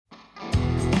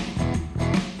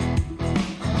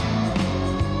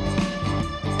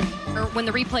when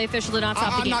the replay official did not stop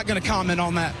the game? I'm not going to comment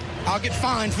on that. I'll get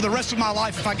fined for the rest of my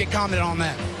life if I get commented on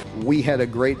that. We had a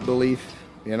great belief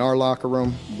in our locker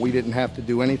room. We didn't have to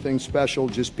do anything special,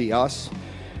 just be us.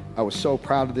 I was so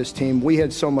proud of this team. We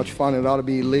had so much fun, it ought to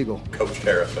be illegal. Coach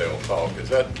Carousel talk, is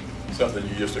that something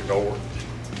you just ignore?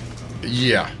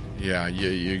 Yeah,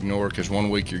 you ignore it because one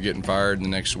week you're getting fired and the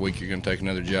next week you're going to take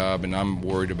another job, and I'm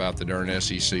worried about the darn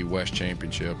SEC West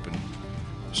Championship. And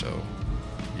so,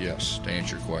 yes, to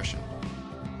answer your question.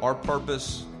 Our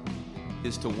purpose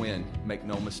is to win, make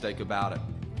no mistake about it,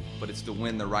 but it's to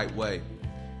win the right way.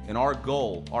 And our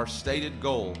goal, our stated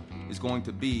goal, is going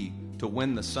to be to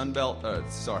win the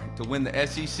to win the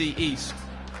SEC East.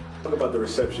 Talk about the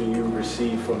reception you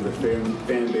received from the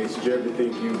fan base. Did you ever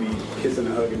think you'd be kissing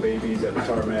and hugging babies at the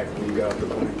tarmac when you got off the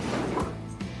plane?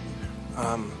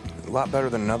 A lot better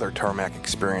than another tarmac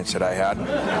experience that I had.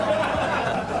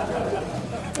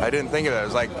 I didn't think of it. It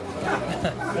was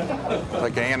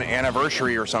like an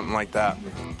anniversary or something like that.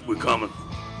 We're coming,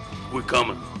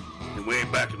 and we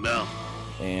ain't backing down.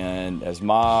 And as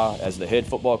the head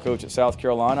football coach at South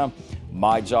Carolina,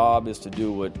 my job is to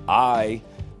do what I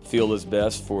feel is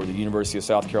best for the University of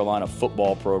South Carolina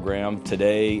football program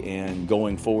today and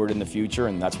going forward in the future,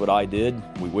 and that's what I did.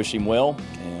 We wish him well,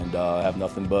 and have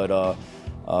nothing but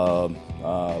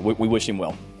we wish him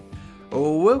well.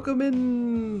 Welcome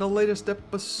in the latest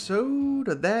episode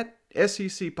of That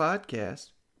SEC Podcast.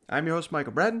 I'm your host,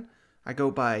 Michael Bratton. I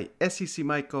go by SEC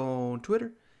Mike on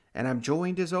Twitter, and I'm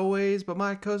joined as always by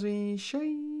my cousin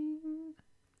Shane,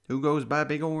 who goes by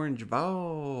Big Orange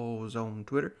Vols on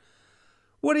Twitter.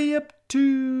 What are you up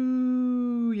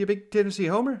to, you big Tennessee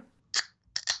homer?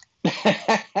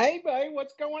 Hey, buddy,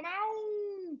 what's going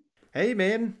on? Hey,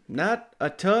 man, not a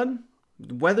ton.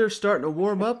 The weather's starting to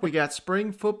warm up. We got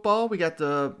spring football. We got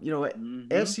the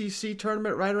SEC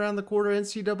tournament right around the corner,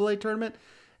 NCAA tournament.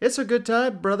 It's a good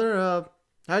time, brother.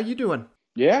 How you doing?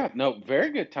 Yeah, no, very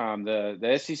good time.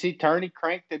 The SEC tourney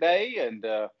cranked today, and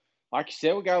like you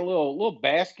said, we got a little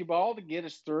basketball to get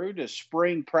us through to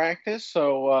spring practice.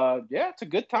 So yeah, it's a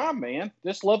good time, man.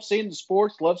 Just love seeing the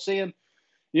sports. Love seeing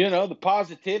the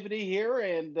positivity here.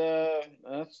 And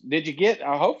did you get?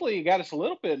 Hopefully, you got us a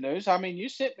little bit of news. I mean, you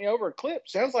sent me over a clip.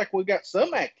 Sounds like we got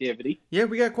some activity. Yeah,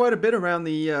 we got quite a bit around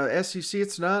the SEC.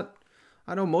 It's not.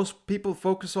 I know most people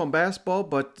focus on basketball,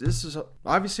 but this is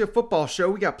obviously a football show.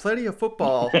 We got plenty of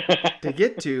football to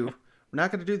get to. We're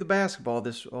not going to do the basketball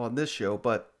on this show,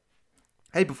 but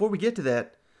hey, before we get to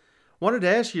that, wanted to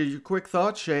ask you your quick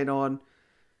thoughts, Shane, on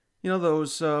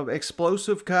those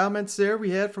explosive comments there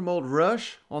we had from old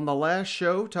Rush on the last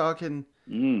show, talking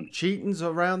cheatings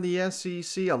around the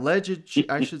SEC,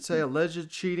 alleged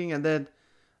cheating, and then,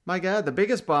 my God, the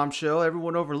biggest bombshell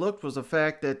everyone overlooked was the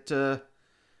fact that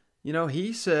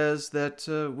he says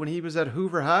that when he was at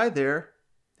Hoover High there,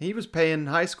 he was paying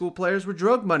high school players with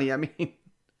drug money. I mean,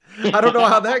 I don't know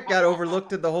how that got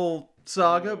overlooked in the whole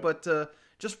saga, but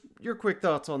just your quick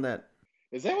thoughts on that.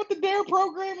 Is that what the DARE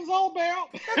program is all about?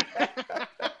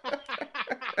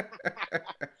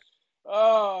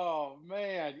 Oh,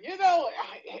 man.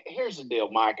 Here's the deal,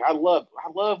 Mike. I love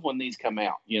when these come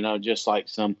out, just like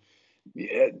some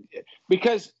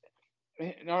because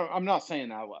I'm not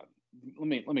saying I love. Let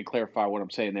me clarify what I'm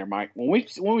saying there, Mike. When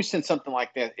we send something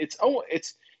like that, it's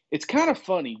kind of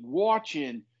funny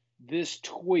watching this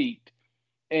tweet,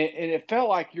 and it felt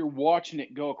like you're watching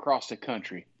it go across the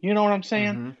country. You know what I'm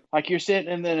saying? Mm-hmm. Like you're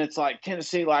sitting, and then it's like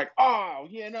Tennessee, like, oh,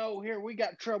 here we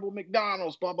got trouble,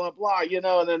 McDonald's, blah blah blah,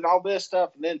 and then all this stuff,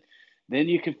 and then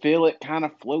you can feel it kind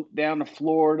of float down to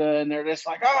Florida, and they're just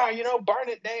like, burn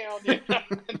it down,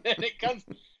 and then it comes.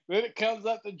 Then it comes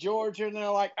up to Georgia, and they're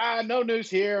like, no news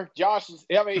here. Josh is,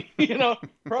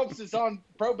 Probst is on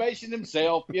probation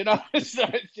himself, So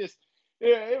it's just,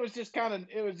 it was just kind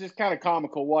of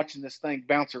comical watching this thing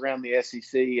bounce around the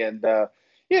SEC. And,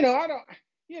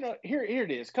 here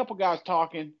it is. A couple guys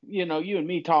talking, you and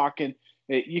me talking.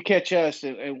 You catch us,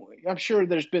 and I'm sure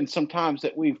there's been some times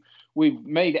that we've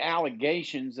made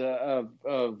allegations of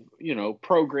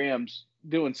programs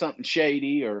doing something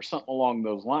shady or something along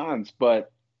those lines,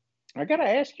 but I got to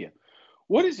ask you,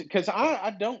 what is it? Because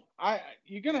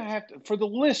you're going to have to, for the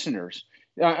listeners,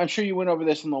 I'm sure you went over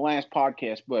this in the last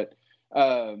podcast, but,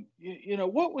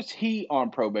 what was he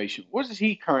on probation? What is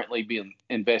he currently being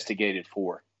investigated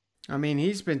for? I mean,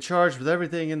 he's been charged with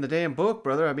everything in the damn book,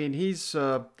 brother. I mean, he's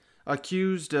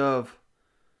accused of,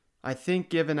 I think,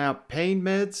 giving out pain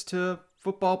meds to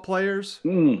football players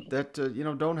that,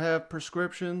 don't have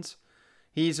prescriptions.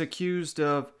 He's accused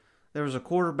of, there was a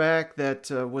quarterback that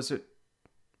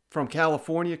from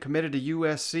California, committed to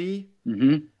USC.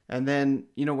 Mm-hmm. And then,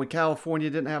 when California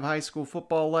didn't have high school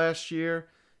football last year,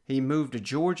 he moved to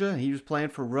Georgia, and he was playing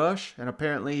for Rush. And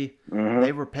apparently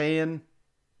they were paying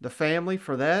the family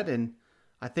for that. And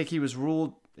I think he was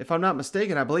ruled, if I'm not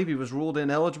mistaken, I believe he was ruled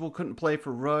ineligible, couldn't play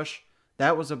for Rush.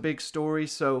 That was a big story.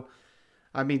 So,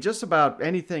 just about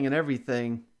anything and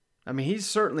everything. He's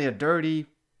certainly a dirty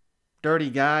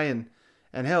guy.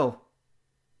 And hell,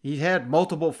 he had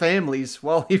multiple families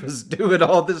while he was doing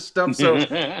all this stuff. So,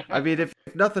 if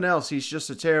nothing else, he's just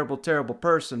a terrible, terrible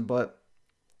person. But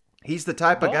he's the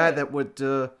type of guy that would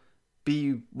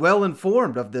be well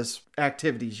informed of this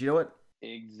activities. You know what?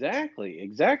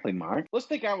 Exactly, Mike. Let's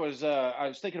think I was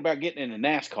thinking about getting into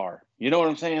NASCAR. You know what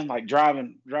I'm saying? Like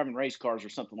driving race cars or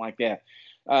something like that.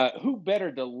 Who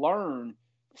better to learn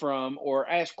from or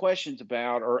ask questions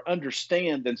about or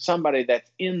understand than somebody that's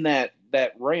in that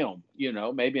realm,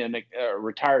 maybe a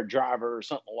retired driver or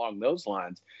something along those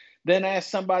lines, then ask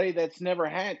somebody that's never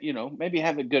had, maybe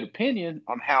have a good opinion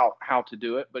on how to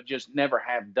do it, but just never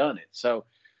have done it. So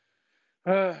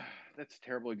that's a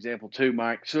terrible example too,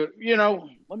 Mike. So,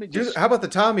 let me just... How about the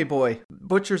Tommy boy?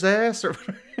 Butcher's ass? Or...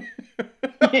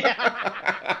 Yeah.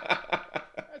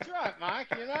 That's right, Mike.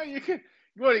 You could...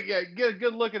 You want to get a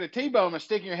good look at a T-bone and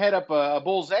sticking your head up a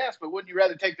bull's ass, but wouldn't you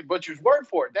rather take the butcher's word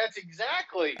for it? That's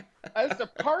the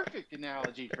perfect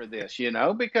analogy for this,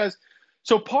 because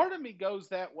so part of me goes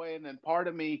that way, and then part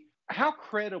of me, how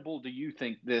credible do you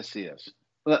think this is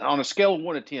on a scale of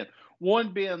 1 to 10?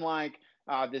 1 being like,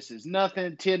 this is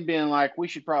nothing, 10 being like, we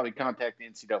should probably contact the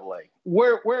NCAA.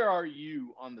 Where are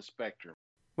you on the spectrum?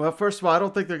 Well, first of all, I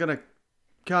don't think they're going to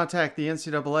contact the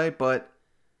NCAA, but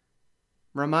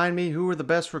remind me, who are the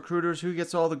best recruiters? Who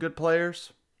gets all the good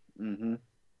players? Mm-hmm.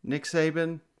 Nick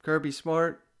Saban, Kirby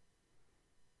Smart.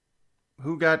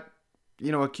 Who got,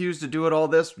 accused of doing all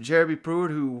this? Jeremy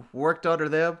Pruitt, who worked under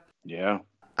them. Yeah.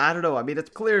 I don't know. It's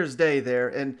clear as day there,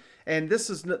 and this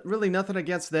is really nothing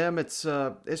against them. It's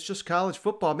just college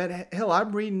football, man. Hell,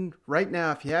 I'm reading right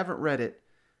now. If you haven't read it,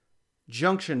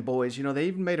 Junction Boys. They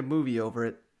even made a movie over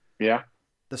it. Yeah.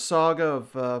 The saga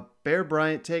of Bear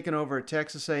Bryant taking over at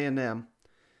Texas A&M.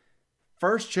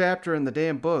 First chapter in the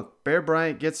damn book, Bear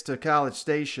Bryant gets to College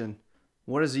Station.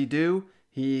 What does he do?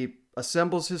 He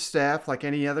assembles his staff like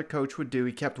any other coach would do.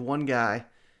 He kept one guy.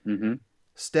 Mm-hmm.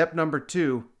 Step number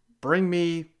 2, bring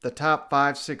me the top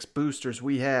 5, 6 boosters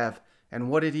we have. And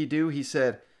what did he do? He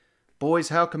said, boys,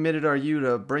 how committed are you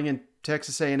to bringing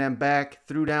Texas A&M back?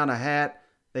 Threw down a hat.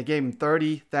 They gave him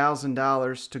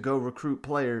 $30,000 to go recruit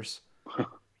players.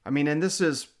 And this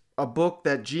is a book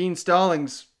that Gene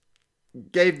Stallings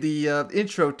gave the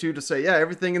intro to say, yeah,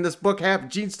 everything in this book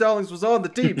happened. Gene Stallings was on the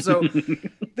team. So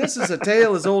this is a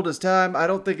tale as old as time. I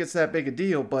don't think it's that big a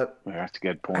deal, but that's a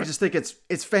good point. I just think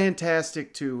it's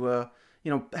fantastic to,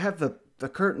 have the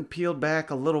curtain peeled back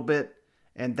a little bit.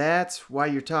 And that's why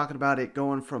you're talking about it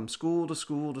going from school to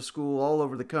school to school all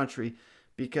over the country,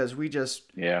 because we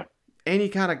just, any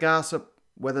kind of gossip,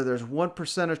 whether there's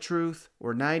 1% of truth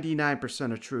or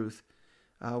 99% of truth,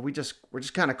 we're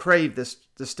just kind of crave this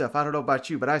stuff. I don't know about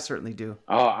you, but I certainly do.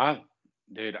 Oh, I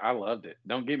loved it.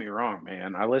 Don't get me wrong,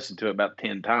 man. I listened to it about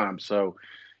 10 times. So,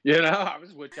 I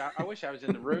wish I was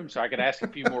in the room so I could ask a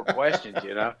few more questions.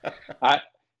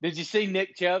 Did you see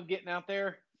Nick Chubb getting out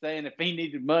there saying if he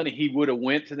needed money, he would have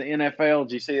went to the NFL?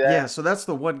 Did you see that? Yeah. So that's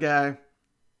the one guy.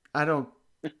 I don't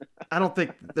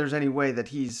think there's any way that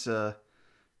he's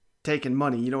taking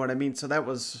money. You know what I mean? So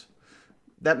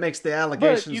that makes the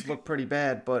allegations look pretty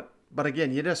bad, but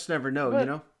again, you just never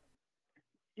know,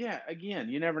 Yeah, again,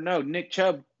 you never know. Nick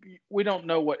Chubb, we don't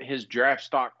know what his draft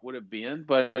stock would have been,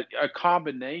 but a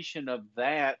combination of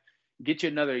that, get you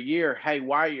another year. Hey,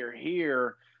 while you're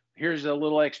here, here's a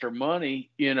little extra money,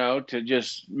 to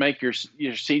just make your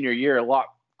senior year a lot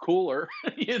cooler.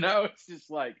 It's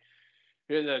just like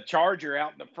there's a Charger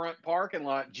out in the front parking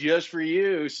lot just for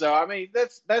you. So,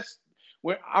 that's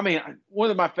one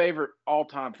of my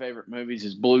all-time favorite movies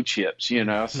is Blue Chips,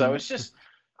 So it's just,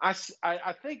 I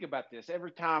think about this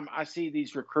every time I see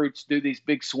these recruits do these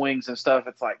big swings and stuff.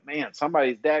 It's like, man,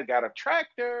 somebody's dad got a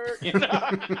tractor,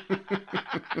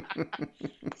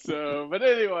 So, but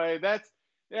anyway,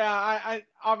 I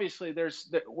obviously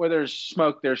where there's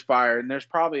smoke, there's fire, and there's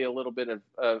probably a little bit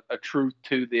of a truth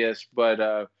to this,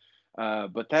 but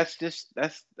that's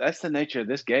the nature of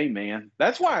this game, man.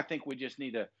 That's why I think we just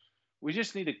need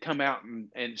to come out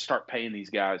and start paying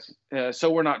these guys. So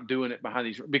we're not doing it behind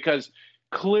these, because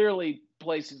clearly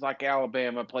places like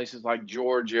Alabama, places like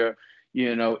Georgia,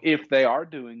 if they are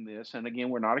doing this, and again,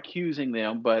 we're not accusing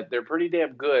them, but they're pretty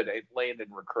damn good at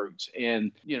landing recruits.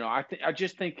 And, I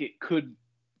just think it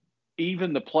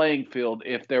even the playing field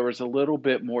if there was a little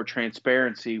bit more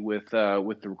transparency with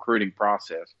the recruiting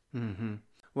process. Mm-hmm.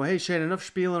 Well, hey, Shane, enough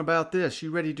spieling about this.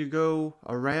 You ready to go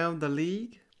around the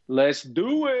league? Let's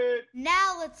do it.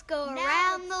 Now let's go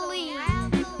around the league.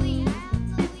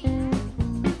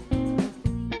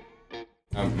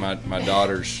 My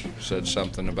daughters said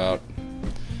something about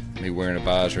me wearing a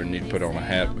visor and need to put on a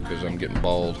hat because I'm getting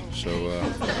bald. So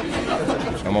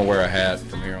I'm going to wear a hat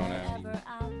from here on out.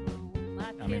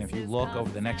 I mean, if you look over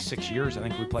the next 6 years, I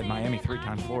think we played Miami 3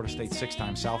 times, Florida State 6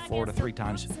 times, South Florida 3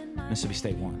 times, Mississippi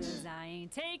State once.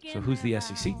 So who's the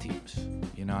SEC teams?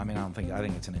 You know, I mean, I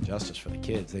think it's an injustice for the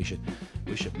kids. We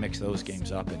should mix those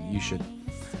games up, and you should,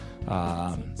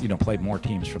 play more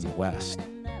teams from the West.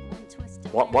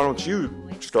 Why don't you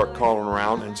start calling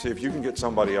around and see if you can get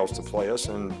somebody else to play us,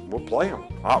 and we'll play them.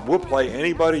 We'll play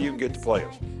anybody you can get to play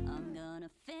us.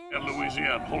 At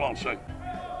Louisiana, hold on a second.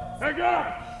 Hey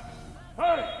guys,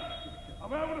 hey, I'm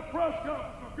having a press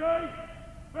conference, okay?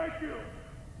 Thank you.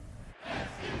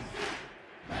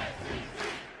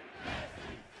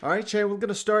 All right, Shane, we're going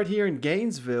to start here in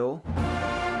Gainesville.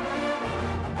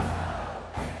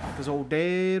 Because old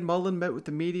Dan Mullen met with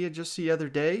the media just the other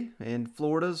day, and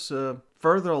Florida's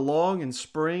further along in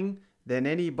spring than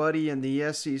anybody in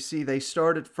the SEC. They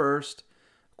started first.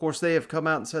 Of course, they have come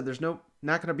out and said there's not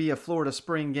going to be a Florida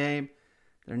spring game.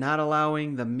 They're not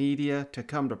allowing the media to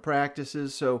come to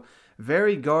practices, so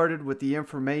very guarded with the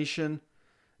information.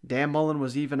 Dan Mullen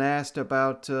was even asked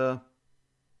about, I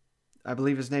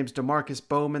believe his name's DeMarcus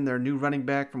Bowman, their new running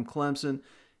back from Clemson.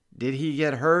 Did he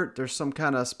get hurt? There's some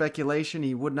kind of speculation.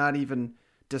 He would not even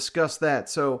discuss that.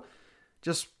 So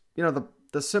just,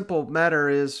 the simple matter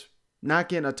is not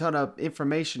getting a ton of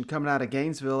information coming out of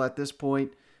Gainesville at this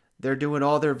point. They're doing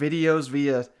all their videos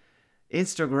via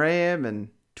Instagram and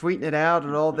tweeting it out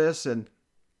and all this. And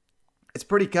it's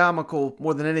pretty comical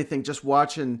more than anything just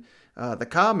watching the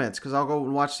comments, because I'll go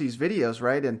and watch these videos,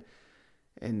 right? And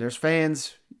there's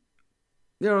fans...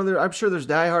 I'm sure there's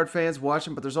diehard fans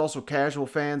watching, but there's also casual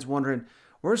fans wondering,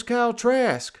 where's Kyle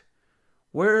Trask?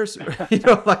 Where's,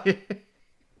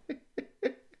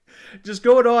 just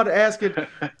going on asking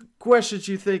questions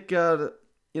you think,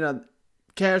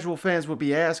 casual fans would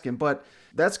be asking. But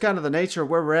that's kind of the nature of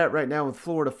where we're at right now with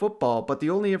Florida football. But the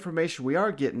only information we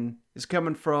are getting is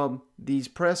coming from these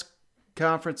press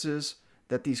conferences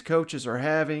that these coaches are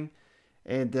having.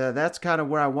 And that's kind of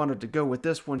where I wanted to go with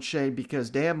this one, Shane,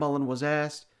 because Dan Mullen was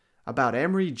asked about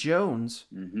Emory Jones.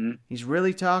 Mm-hmm. He's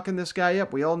really talking this guy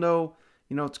up. We all know,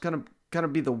 it's going to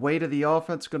be the weight of the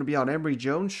offense going to be on Emory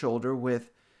Jones' shoulder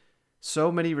with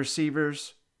so many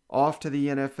receivers off to the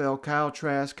NFL. Kyle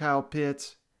Trask, Kyle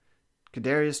Pitts,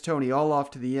 Kadarius Toney, all off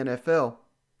to the NFL.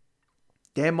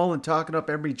 Dan Mullen talking up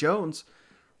Emory Jones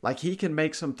like he can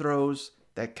make some throws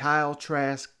that Kyle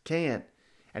Trask can't.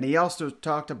 And he also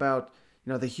talked about,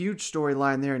 the huge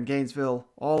storyline there in Gainesville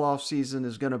all offseason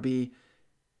is going to be,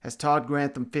 has Todd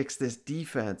Grantham fixed this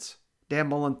defense? Dan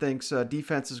Mullen thinks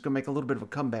defense is going to make a little bit of a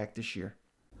comeback this year.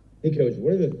 Hey, Coach,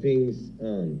 one of the things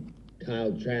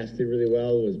Kyle Trask did really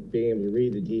well was being able to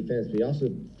read the defense, but he also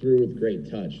threw with great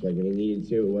touch, like when he needed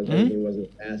to. It wasn't a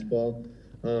fastball.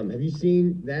 Have you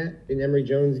seen that in Emory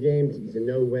Jones' game to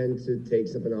know when to take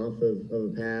something off of a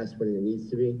pass when it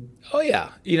needs to be? Oh, yeah.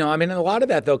 A lot of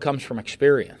that, though, comes from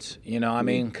experience.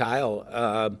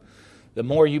 Kyle, the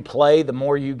more you play, the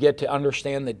more you get to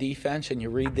understand the defense, and you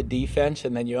read the defense,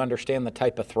 and then you understand the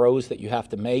type of throws that you have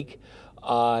to make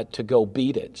to go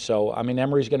beat it. So,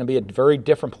 Emory's going to be a very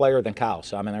different player than Kyle.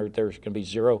 So, there's going to be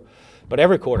zero. But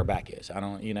every quarterback is.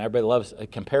 Everybody loves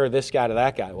compare this guy to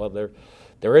that guy. Well, there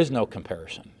is no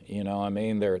comparison,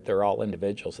 They're all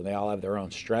individuals, and they all have their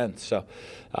own strengths. So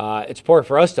it's important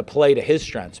for us to play to his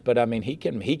strengths. But he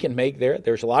can make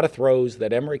there's a lot of throws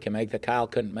that Emory can make that Kyle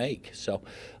couldn't make. So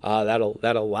that'll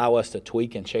allow us to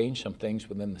tweak and change some things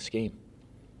within the scheme.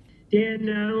 Dan,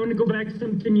 I want to go back to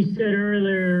something you said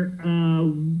earlier.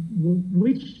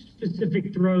 Which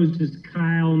specific throws does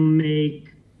Kyle make?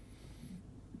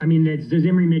 Does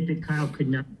Emory make that Kyle could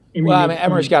not?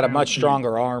 Emory's got a much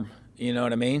stronger arm. You know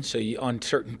what I mean? So on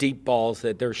certain deep balls,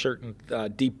 there's certain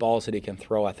deep balls that he can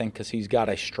throw, I think, because he's got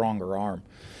a stronger arm.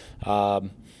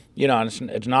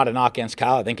 It's not a knock against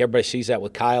Kyle. I think everybody sees that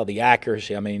with Kyle, the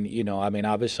accuracy.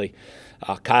 Obviously,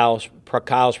 Kyle's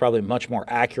probably much more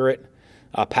accurate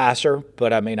passer.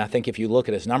 But, I think if you look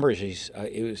at his numbers,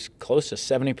 he was close to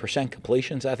 70%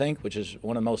 completions, I think, which is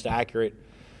one of the most accurate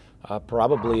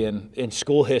probably in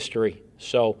school history.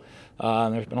 So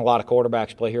there's been a lot of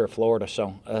quarterbacks play here at Florida.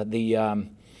 So I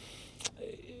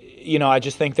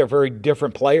just think they're very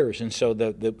different players. And so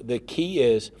the key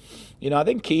is I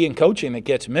think key in coaching that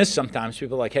gets missed sometimes.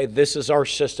 People are like, hey, this is our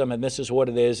system and this is what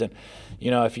it is. And,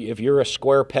 if you're a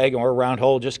square peg and we're a round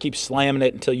hole, just keep slamming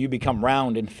it until you become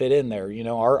round and fit in there.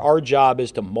 Our job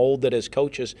is to mold it as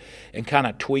coaches and kind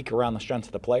of tweak around the strengths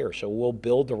of the player. So we'll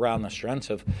build around the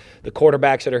strengths of the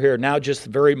quarterbacks that are here now, just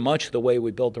very much the way we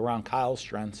built around Kyle's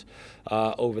strengths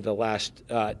over the last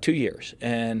 2 years.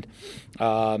 And,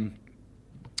 I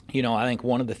think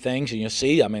one of the things, and you'll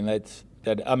see,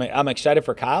 I'm excited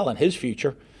for Kyle and his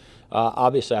future.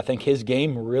 Obviously, I think his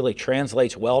game really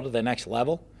translates well to the next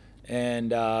level.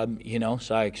 And,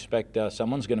 so I expect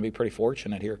someone's going to be pretty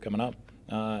fortunate here coming up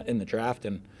in the draft.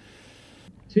 And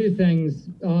two things.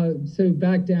 So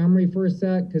back to Emory for a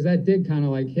sec, because that did kind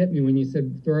of hit me when you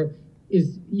said throw.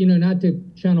 Is, not to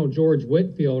channel George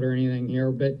Whitfield or anything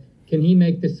here, but can he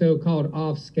make the so-called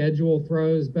off-schedule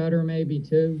throws better maybe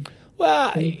too?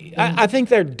 Well, I think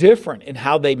they're different in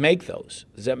how they make those.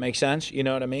 Does that make sense? You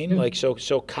know what I mean? Yeah.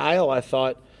 So Kyle, I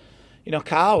thought,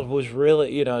 Kyle was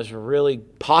really, is a really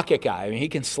pocket guy. I mean, he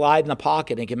can slide in the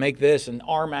pocket. He can make this and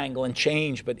arm angle and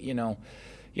change. But,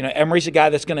 Emory's a guy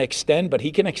that's going to extend, but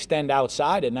he can extend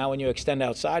outside. And now when you extend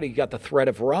outside, you got the threat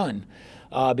of run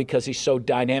because he's so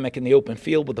dynamic in the open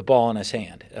field with the ball in his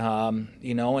hand,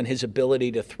 and his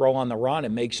ability to throw on the run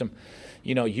and make some –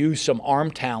 use some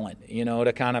arm talent,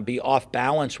 to kind of be off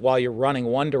balance while you're running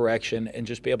one direction and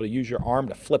just be able to use your arm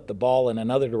to flip the ball in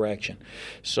another direction.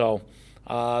 So,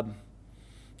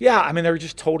 they're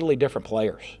just totally different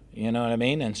players, you know what I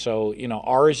mean? And so,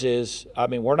 ours is,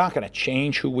 we're not going to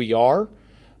change who we are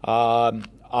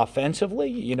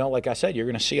offensively. Like I said, you're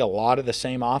going to see a lot of the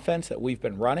same offense that we've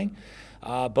been running.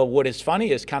 But what is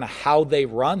funny is kind of how they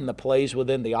run the plays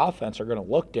within the offense are going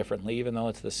to look differently, even though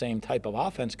it's the same type of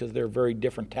offense, because they're very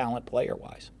different talent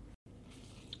player-wise.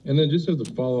 And then just as a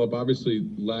follow-up, obviously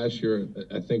last year,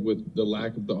 I think with the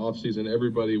lack of the offseason,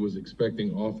 everybody was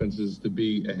expecting offenses to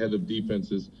be ahead of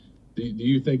defenses. Do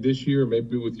you think this year,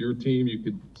 maybe with your team, you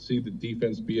could see the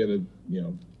defense be at a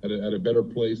better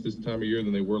place this time of year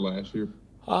than they were last year?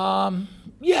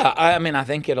 I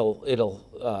think it'll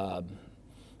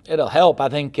help. I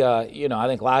think, I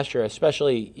think last year,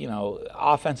 especially,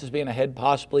 offenses being ahead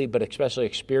possibly, but especially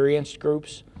experienced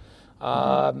groups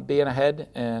being ahead.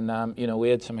 And, we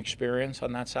had some experience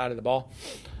on that side of the ball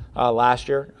last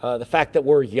year. The fact that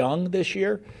we're young this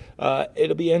year,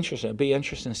 it'll be interesting. It'll be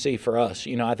interesting to see for us.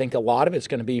 I think a lot of it's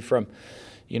going to be from,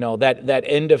 that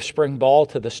end of spring ball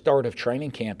to the start of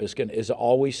training camp is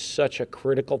always such a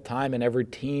critical time in every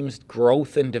team's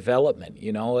growth and development,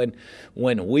 and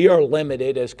when we are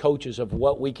limited as coaches of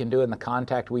what we can do in the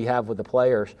contact we have with the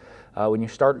players, when you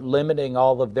start limiting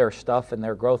all of their stuff and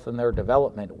their growth and their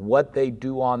development, what they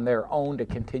do on their own to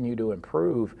continue to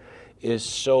improve is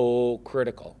so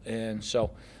critical. And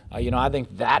so, I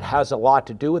think that has a lot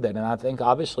to do with it. And I think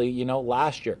obviously,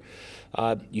 last year,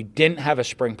 you didn't have a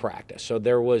spring practice. So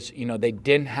there was, they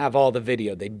didn't have all the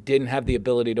video. They didn't have the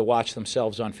ability to watch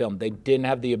themselves on film. They didn't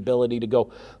have the ability to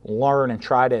go learn and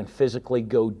try to and physically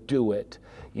go do it.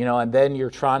 And then you're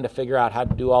trying to figure out how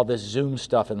to do all this Zoom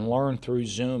stuff and learn through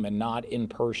Zoom and not in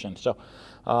person. So,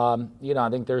 I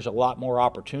think there's a lot more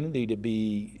opportunity to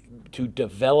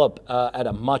develop at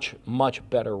a much, much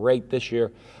better rate this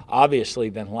year, obviously,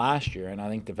 than last year. And I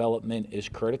think development is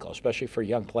critical, especially for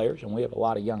young players, and we have a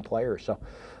lot of young players. So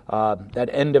that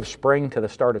end of spring to the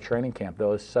start of training camp,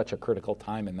 though, is such a critical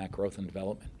time in that growth and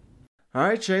development. All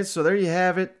right, Shane, so there you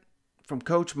have it from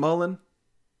Coach Mullen.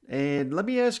 And let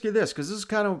me ask you this, because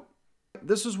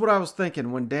this is what I was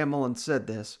thinking when Dan Mullen said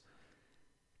this.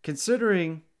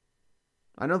 Considering,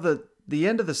 I know that the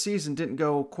end of the season didn't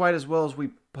go quite as well as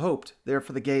we hoped there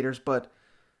for the Gators, but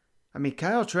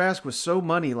Kyle Trask was so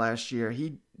money last year.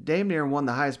 He damn near won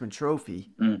the Heisman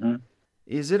Trophy. Mm-hmm.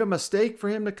 Is it a mistake for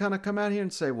him to kind of come out here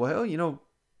and say, well,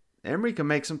 Emory can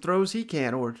make some throws he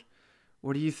can, or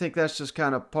do you think that's just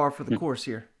kind of par for the course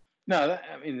here? No,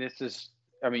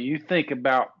 you think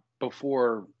about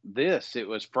before this, it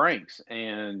was Frank's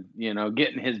and,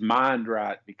 getting his mind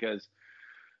right, because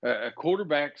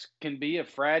quarterbacks can be a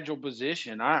fragile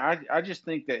position. I just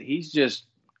think that he's just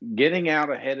getting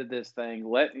out ahead of this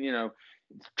thing,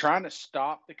 trying to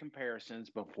stop the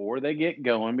comparisons before they get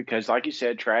going, because like you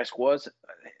said, Trask was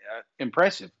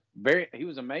impressive. He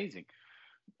was amazing.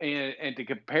 And to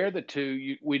compare the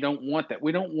two, we don't want that.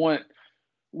 We don't want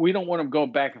them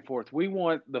going back and forth. We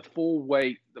want the full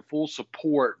weight, the full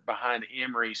support behind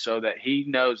Emory, so that he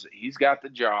knows that he's got the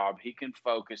job, he can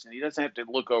focus, and he doesn't have to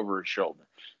look over his shoulder.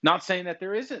 Not saying that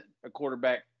there isn't a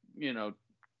quarterback,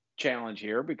 challenge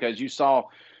here, because you saw,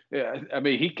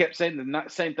 he kept saying the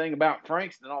same thing about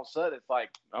Franks, and then all of a sudden it's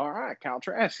like, all right, Kyle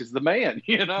Trask is the man,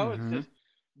 Mm-hmm. It's just,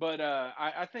 But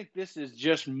I think this is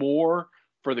just more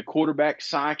for the quarterback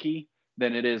psyche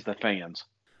than it is the fans.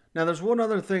 Now, there's one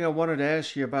other thing I wanted to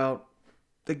ask you about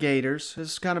the Gators. This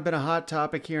has kind of been a hot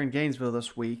topic here in Gainesville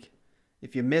this week.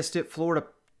 If you missed it, Florida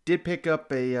did pick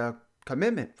up a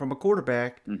commitment from a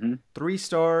quarterback,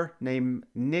 3-star named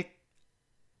Nick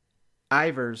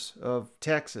Ivers of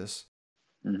Texas.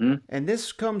 And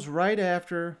this comes right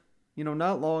after,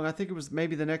 not long, I think it was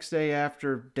maybe the next day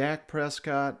after Dak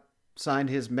Prescott signed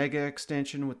his mega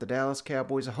extension with the Dallas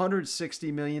Cowboys,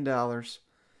 $160 million.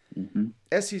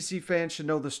 SEC fans should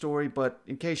know the story, but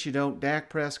in case you don't, Dak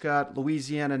Prescott,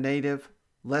 Louisiana native,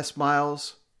 Les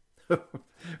Miles.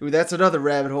 Ooh, that's another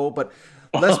rabbit hole, but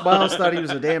Les Miles thought he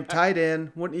was a damn tight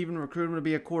end, wouldn't even recruit him to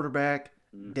be a quarterback.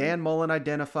 Dan Mullen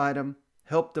identified him,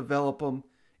 helped develop him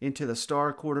into the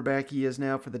star quarterback he is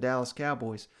now for the Dallas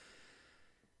Cowboys.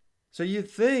 So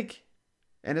you'd think,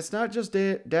 and it's not just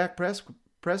Dak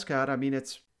Prescott, I mean,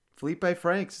 it's Felipe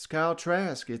Franks, it's Kyle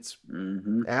Trask, it's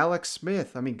Alex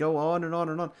Smith. I mean, go on and on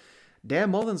and on.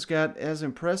 Dan Mullen's got as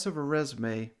impressive a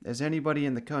resume as anybody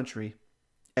in the country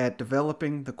at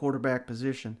developing the quarterback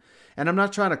position. And I'm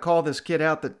not trying to call this kid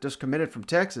out that just committed from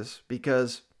Texas,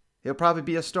 because he'll probably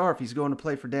be a star if he's going to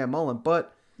play for Dan Mullen.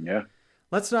 But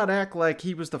let's not act like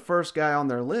he was the first guy on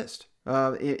their list.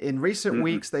 In recent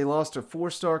weeks, they lost a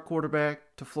 4-star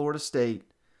quarterback to Florida State.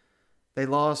 They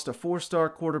lost a 4-star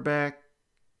quarterback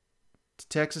to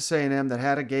Texas A&M that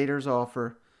had a Gators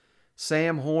offer.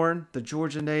 Sam Horn, the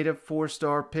Georgia native,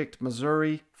 4-star, picked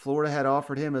Missouri. Florida had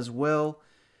offered him as well.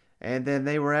 And then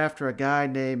they were after a guy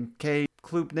named K.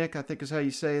 Klubnik, I think is how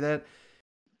you say that.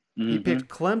 He picked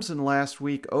Clemson last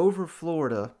week over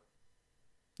Florida.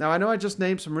 Now, I know I just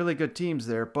named some really good teams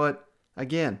there, but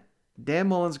again, Dan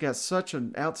Mullen's got such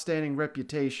an outstanding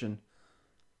reputation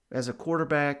as a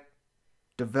quarterback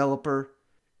developer.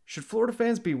 Should Florida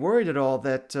fans be worried at all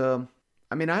that,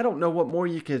 I don't know what more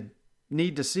you could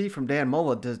need to see from Dan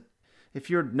Mullen if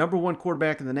you're number one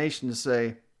quarterback in the nation, to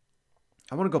say,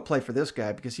 I want to go play for this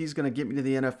guy because he's going to get me to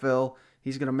the NFL.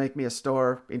 He's going to make me a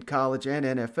star in college and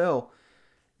NFL.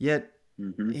 Yet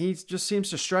he just seems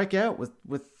to strike out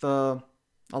with a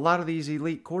lot of these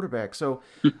elite quarterbacks. So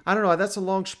I don't know. That's a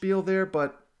long spiel there,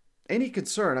 but any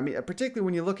concern? I mean, particularly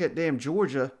when you look at damn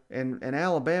Georgia and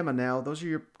Alabama now, that's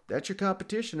your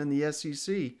competition in the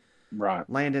SEC. Right.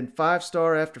 Landing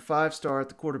 5-star after 5-star at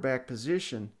the quarterback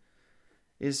position.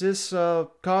 Is this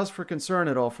cause for concern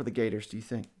at all for the Gators, do you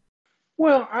think?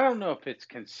 Well, I don't know if it's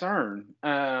concern.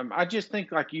 I just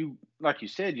think, like you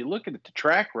said, you look at the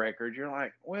track record, you're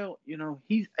like, well,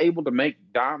 he's able to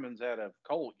make diamonds out of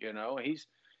colt.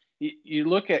 You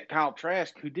look at Kyle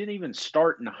Trask, who didn't even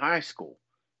start in high school,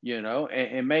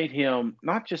 and made him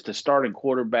not just a starting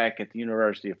quarterback at the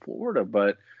University of Florida,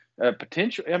 but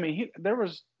potential. I mean, there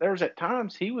was at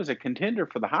times he was a contender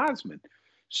for the Heisman.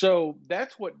 So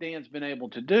that's what Dan's been able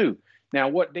to do. Now,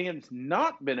 what Dan's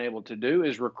not been able to do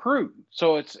is recruit.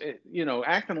 So it's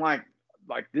acting like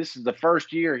this is the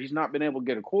first year he's not been able to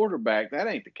get a quarterback. That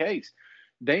ain't the case.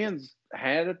 Dan's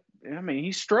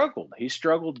he struggled. He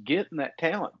struggled getting that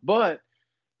talent. But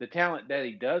the talent that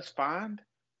he does find,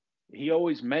 he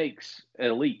always makes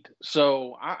elite.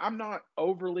 So I'm not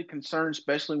overly concerned,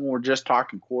 especially when we're just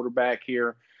talking quarterback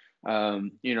here.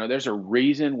 There's a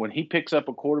reason when he picks up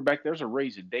a quarterback, there's a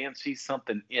reason. Dan sees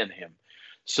something in him.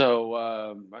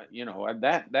 So,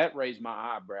 that raised my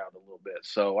eyebrow a little bit.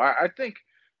 So I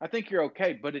think you're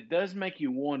okay, but it does make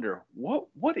you wonder,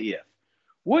 what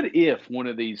if one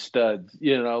of these studs,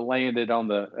 landed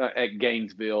on at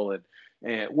Gainesville,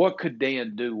 and what could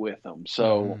Dan do with them?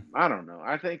 So I don't know.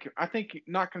 I think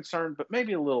not concerned, but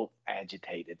maybe a little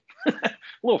agitated, a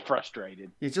little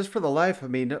frustrated. Yeah, just for the life. I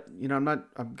mean, I'm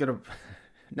going to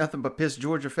nothing but piss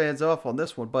Georgia fans off on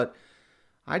this one, but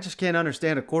I just can't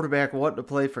understand a quarterback wanting to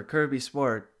play for Kirby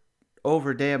Smart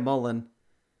over Dan Mullen.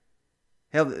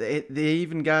 Hell, they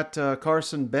even got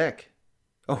Carson Beck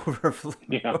over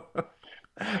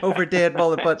over Dan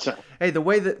Mullen. But hey, the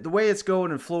way it's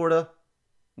going in Florida,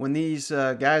 when these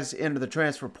guys enter the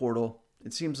transfer portal,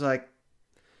 it seems like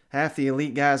half the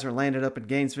elite guys are landed up in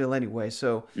Gainesville anyway.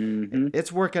 So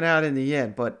it's working out in the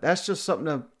end. But that's just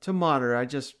something to monitor. I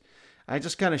just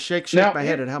kind of shake my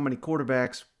head at how many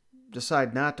quarterbacks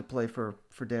decide not to play for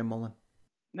Dan Mullen.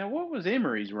 Now, what was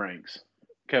Emory's ranks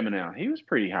coming out? He was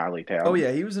pretty highly touted. Oh,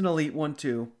 yeah, he was an elite one,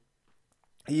 too.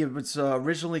 He was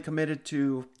originally committed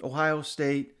to Ohio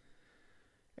State,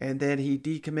 and then he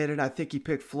decommitted. I think he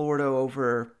picked Florida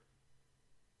over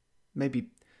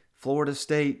maybe Florida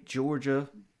State, Georgia,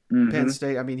 Penn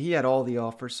State. I mean, he had all the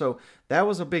offers, so that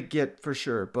was a big get for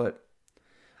sure. But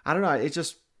I don't know.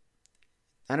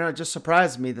 I don't know, it just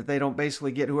surprised me that they don't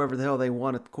basically get whoever the hell they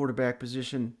want at the quarterback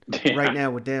position right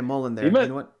now with Dan Mullen there. You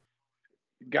know what?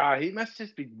 God, he must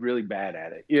just be really bad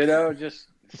at it. Just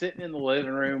sitting in the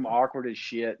living room, awkward as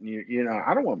shit. And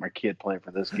I don't want my kid playing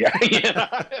for this guy.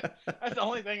 That's the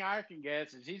only thing I can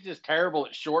guess is he's just terrible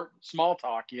at small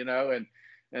talk.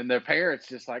 And their parents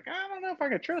just like, I don't know if I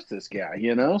can trust this guy.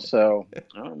 So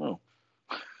I don't know.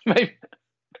 Maybe.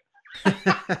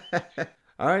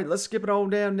 All right, let's skip it on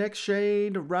down next,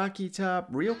 Shane, to Rocky Top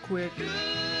real quick.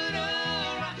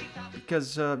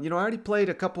 Because, I already played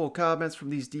a couple of comments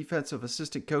from these defensive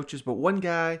assistant coaches, but one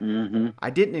guy I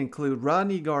didn't include,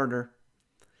 Rodney Garner.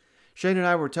 Shane and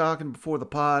I were talking before the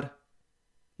pod.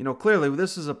 Clearly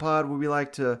this is a pod where we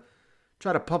like to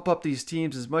try to pump up these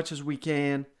teams as much as we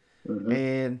can. Mm-hmm.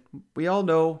 And we all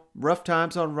know rough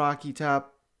times on Rocky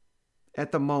Top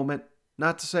at the moment.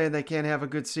 Not to say they can't have a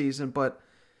good season, but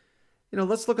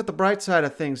let's look at the bright side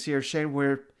of things here, Shane,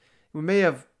 where we may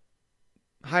have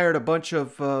hired a bunch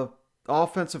of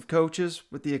offensive coaches,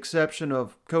 with the exception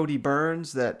of Cody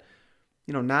Burns, that,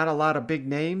 not a lot of big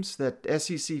names that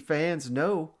SEC fans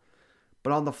know.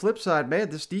 But on the flip side, man,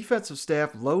 this defensive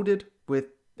staff loaded with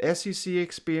SEC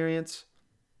experience.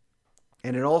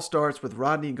 And it all starts with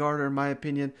Rodney Garner, in my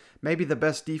opinion, maybe the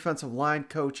best defensive line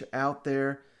coach out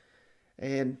there.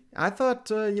 And I thought,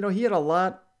 he had a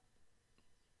lot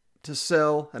to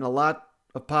sell and a lot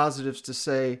of positives to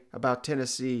say about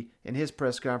Tennessee in his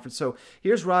press conference. So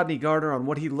here's Rodney Garner on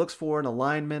what he looks for in a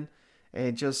lineman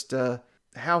and just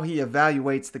how he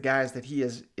evaluates the guys that he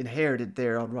has inherited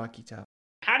there on Rocky Top.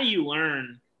 How do you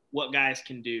learn what guys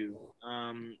can do?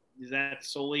 Is that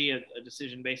solely a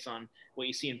decision based on what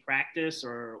you see in practice,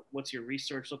 or what's your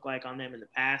research look like on them in the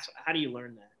past? How do you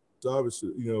learn that? So obviously,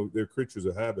 they're creatures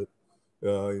of habit.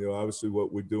 Obviously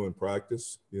what we do in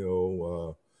practice,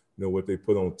 what they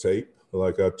put on tape.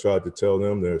 Like I tried to tell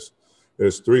them,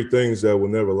 there's three things that will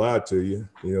never lie to you.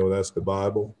 That's the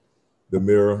Bible, the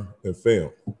mirror, and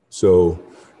film. So,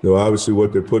 obviously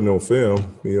what they're putting on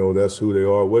film, that's who they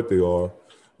are, what they are.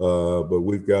 But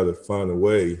we've got to find a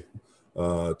way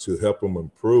to help them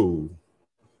improve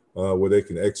where they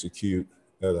can execute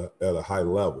at a high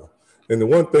level. And the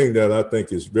one thing that I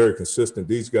think is very consistent,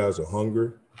 these guys are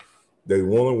hungry. They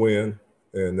want to win,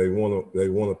 and they want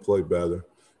to play better,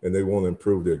 and they want to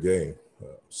improve their game.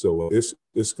 So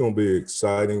it's going to be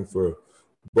exciting for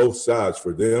both sides,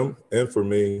 for them and for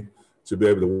me, to be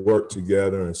able to work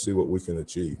together and see what we can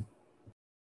achieve.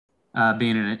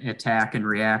 Being an attack and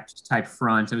react type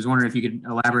front, I was wondering if you could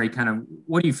elaborate kind of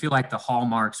what do you feel like the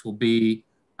hallmarks will be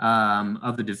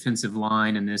of the defensive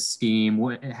line in this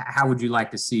scheme? How would you like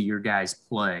to see your guys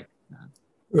play?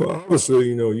 Well, obviously,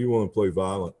 you want to play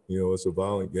violent. It's a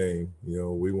violent game.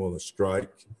 We want to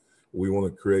strike. We want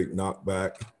to create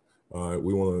knockback.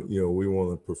 We want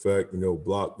to perfect,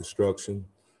 block destruction.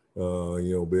 Be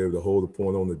able to hold a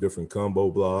point on the different combo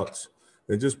blocks,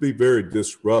 and just be very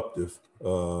disruptive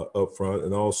up front,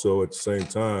 and also at the same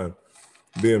time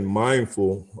being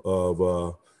mindful of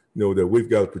that we've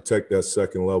got to protect that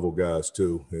second level guys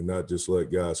too, and not just let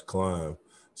guys climb.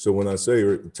 So when I say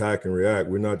attack and react,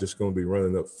 we're not just going to be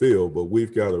running upfield, but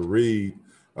we've got to read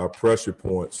our pressure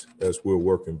points as we're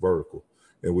working vertical.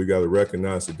 And we got to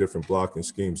recognize the different blocking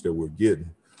schemes that we're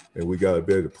getting, and we got to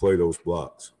be able to play those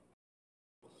blocks.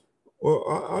 Well,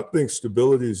 I think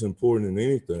stability is important in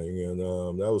anything, and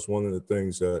that was one of the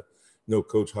things that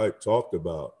Coach Hype talked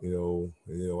about.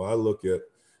 I look at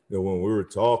when we were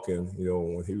talking,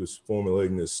 when he was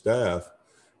formulating his staff,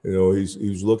 he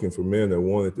was looking for men that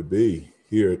wanted to be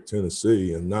here at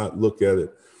Tennessee and not look at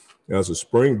it as a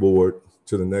springboard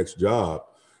to the next job.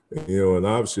 And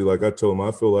obviously, like I told him,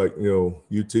 I feel like,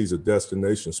 UT's a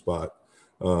destination spot.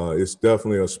 It's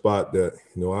definitely a spot that,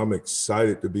 I'm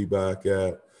excited to be back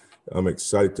at. I'm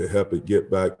excited to help it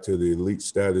get back to the elite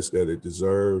status that it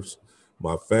deserves.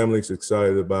 My family's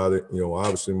excited about it.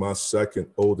 Obviously, my second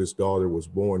oldest daughter was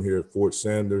born here at Fort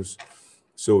Sanders.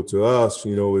 So to us,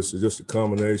 it's just a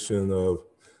combination of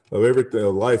everything,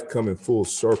 of life coming full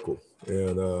circle.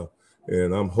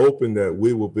 And I'm hoping that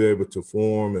we will be able to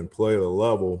form and play at a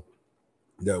level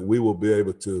that we will be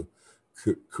able to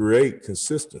create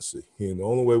consistency. And the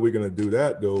only way we're going to do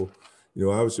that, though,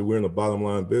 obviously we're in the bottom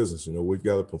line business. We've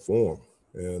got to perform,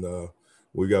 and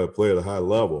we got to play at a high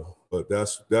level. But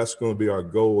that's going to be our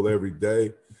goal every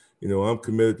day. I'm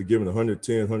committed to giving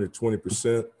 110,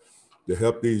 120% to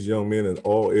help these young men in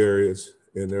all areas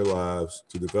in their lives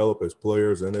to develop as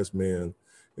players and as men,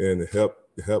 and to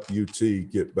help UT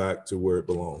get back to where it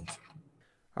belongs.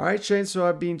 All right, Shane. So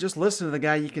I've been just listening to the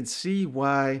guy. You can see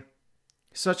why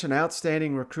such an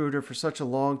outstanding recruiter for such a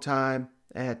long time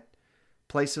at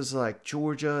places like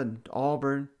Georgia and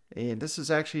Auburn. And this is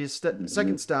actually his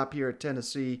second stop here at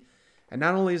Tennessee. And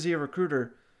not only is he a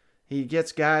recruiter, he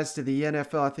gets guys to the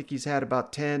NFL. I think he's had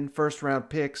about 10 first-round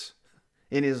picks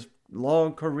in his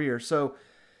long career. So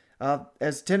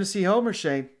as Tennessee homer,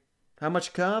 Shane, how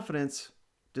much confidence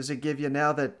does it give you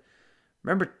now that,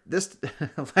 remember this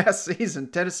last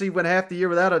season, Tennessee went half the year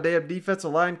without a damn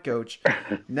defensive line coach.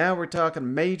 Now we're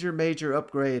talking major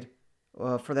upgrade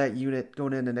for that unit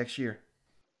going into next year.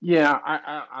 Yeah,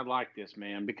 I like this,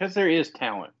 man, because there is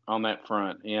talent on that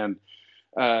front. And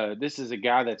this is a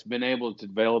guy that's been able to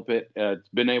develop it,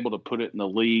 been able to put it in the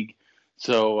league.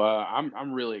 So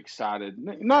I'm really excited.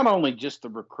 Not only just the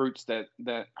recruits that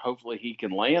hopefully he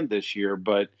can land this year,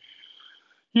 but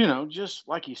just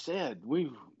like you said,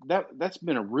 that's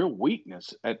been a real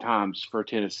weakness at times for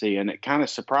Tennessee, and it kind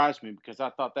of surprised me because I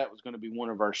thought that was going to be one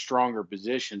of our stronger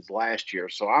positions last year.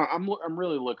 So I'm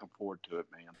really looking forward to it,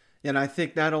 man. And I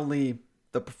think not only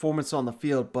the performance on the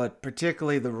field, but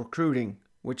particularly the recruiting,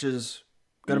 which is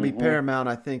going to be paramount,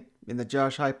 I think, in the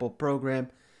Josh Heupel program.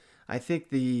 I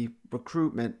think the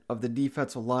recruitment of the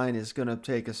defensive line is going to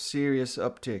take a serious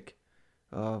uptick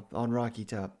on Rocky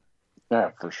Top. Yeah,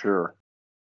 for sure.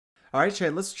 All right,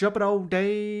 Shane, let's jump it all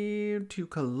down to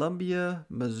Columbia,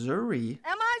 Missouri.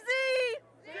 M-I-Z!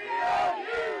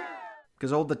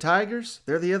 Because the Tigers,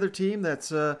 they're the other team that's,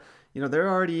 they're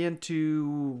already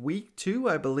into week 2,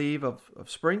 I believe, of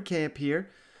spring camp here.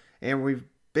 And we've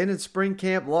been in spring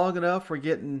camp long enough. We're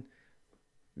getting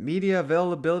media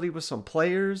availability with some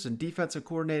players and defensive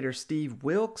coordinator Steve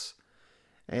Wilks.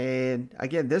 And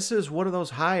again, this is one of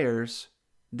those hires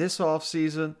this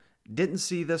offseason. Didn't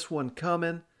see this one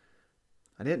coming.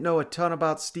 I didn't know a ton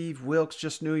about Steve Wilks,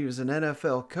 just knew he was an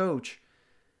NFL coach.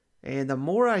 And the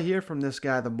more I hear from this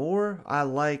guy, the more I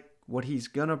like what he's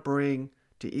going to bring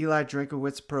to Eli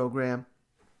Drinkowitz's program.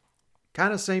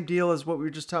 Kind of same deal as what we were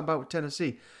just talking about with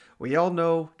Tennessee. We all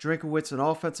know Drinkowitz, an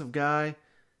offensive guy,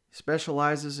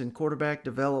 specializes in quarterback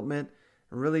development,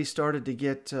 really started to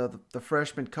get the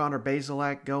freshman Connor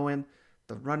Bazelak going.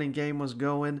 The running game was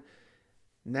going.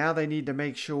 Now they need to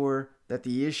make sure that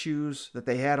the issues that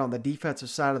they had on the defensive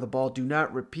side of the ball do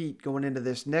not repeat going into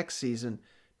this next season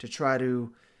to try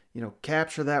to,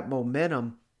 capture that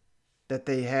momentum that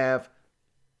they have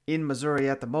in Missouri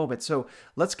at the moment. So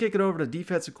let's kick it over to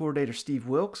defensive coordinator Steve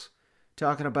Wilks,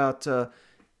 talking about,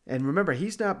 and remember,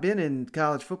 he's not been in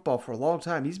college football for a long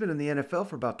time. He's been in the NFL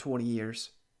for about 20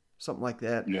 years, something like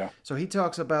that. Yeah. So he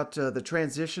talks about the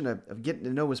transition of getting to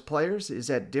know his players. Is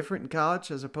that different in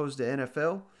college as opposed to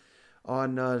NFL?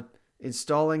 On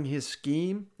installing his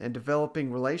scheme and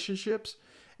developing relationships.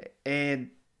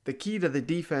 And the key to the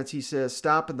defense, he says,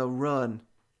 stopping the run.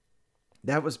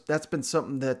 That's been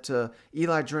something that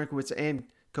Eli Drinkowitz and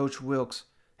Coach Wilks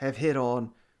have hit on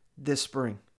this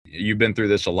spring. You've been through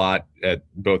this a lot at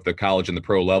both the college and the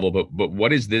pro level, but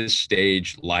what is this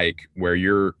stage like where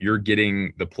you're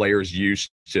getting the players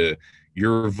used to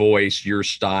your voice, your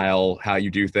style, how you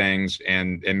do things,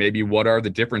 and maybe what are the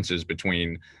differences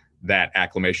between that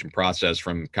acclimation process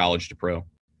from college to pro?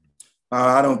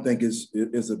 I don't think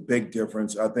it's a big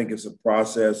difference. I think it's a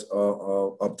process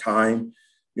of time.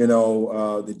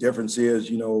 The difference is,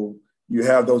 you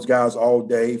have those guys all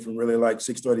day from really like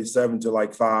 6:37 to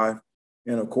like 5.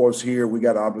 And of course, here we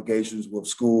got obligations with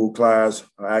school, class,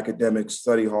 academics,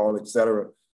 study hall, et cetera.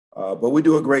 But we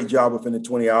do a great job within the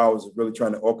 20 hours of really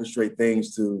trying to orchestrate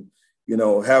things to,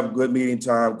 have good meeting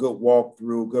time, good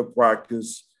walkthrough, good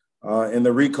practice. And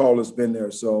the recall has been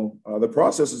there. So the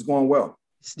process is going well.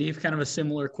 Steve, kind of a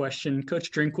similar question.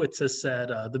 Coach Drinkwitz has said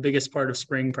the biggest part of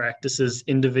spring practice is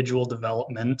individual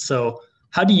development. So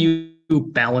how do you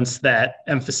balance that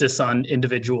emphasis on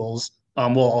individuals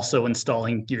while also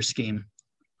installing your scheme?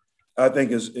 I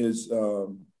think is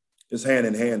hand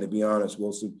in hand, to be honest,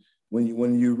 Wilson.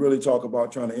 When you really talk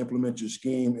about trying to implement your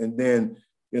scheme and then,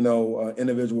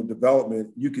 individual development,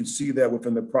 you can see that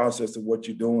within the process of what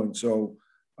you're doing. So,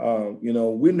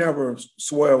 we never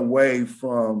sway away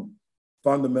from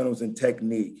fundamentals and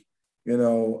technique.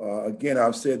 Again,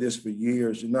 I've said this for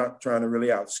years. You're not trying to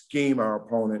really out-scheme our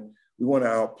opponent. We want to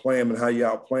outplay him, and how you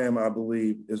outplay him, I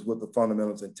believe, is with the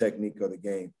fundamentals and technique of the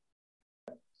game.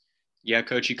 Yeah,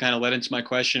 Coach, you kind of led into my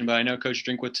question, but I know Coach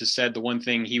Drinkwitz has said the one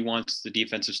thing he wants the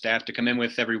defensive staff to come in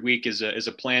with every week is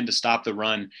a plan to stop the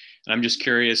run. And I'm just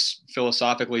curious,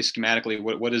 philosophically, schematically,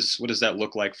 what does that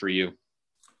look like for you?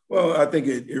 Well, I think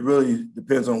it really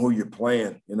depends on who you're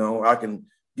playing. I can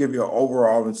give you an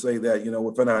overall and say that,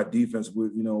 within our defense,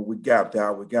 we gapped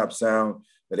out, we gap sound,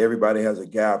 that everybody has a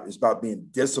gap. It's about being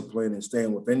disciplined and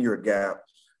staying within your gap.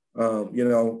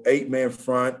 8-man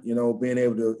front, being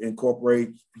able to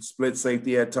incorporate split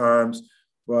safety at times.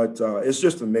 But it's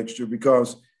just a mixture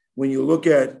because when you look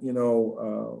at,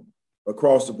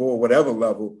 across the board, whatever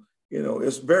level,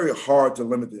 it's very hard to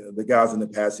limit the guys in the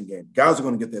passing game. Guys are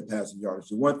going to get that passing yardage.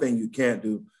 The one thing you can't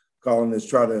do, Colin, is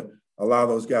try to allow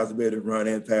those guys to be able to run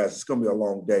and pass. It's going to be a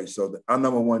long day. So our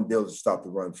number one deal is to stop the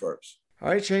run first. All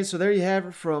right, Shane, so there you have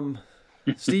it from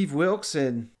Steve Wilks.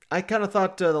 And I kind of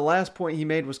thought the last point he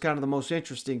made was kind of the most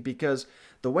interesting because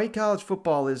the way college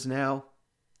football is now,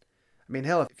 I mean,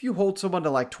 hell, if you hold someone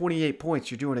to like 28 points,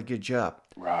 you're doing a good job.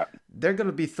 Right. They're going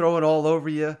to be throwing all over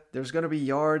you. There's going to be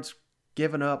yards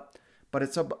given up. But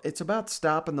it's about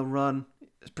stopping the run,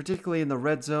 particularly in the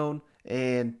red zone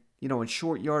and, in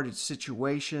short yardage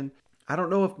situation. I don't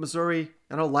know if Missouri,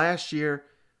 I know last year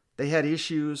they had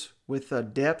issues with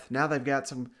depth. Now they've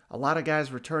got a lot of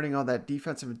guys returning on that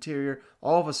defensive interior.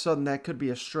 All of a sudden that could be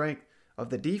a strength of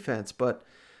the defense. But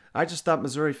I just thought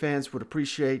Missouri fans would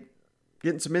appreciate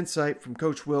getting some insight from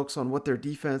Coach Wilks on what their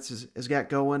defense has got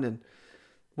going. And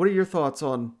what are your thoughts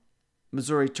on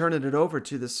Missouri turning it over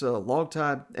to this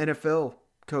longtime NFL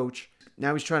coach?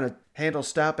 Now he's trying to handle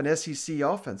stopping SEC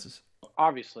offenses.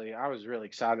 Obviously, I was really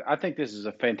excited. I think this is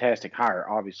a fantastic hire,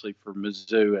 obviously, for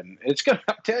Mizzou. And it's going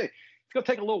to, tell you, it's going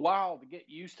to take a little while to get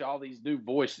used to all these new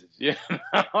voices.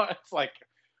 It's like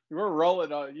we're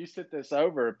rolling on. You sent this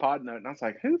over a pod note, and I was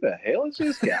like, who the hell is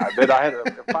this guy? But I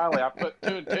put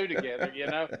 2 and 2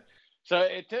 together, So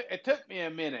it took me a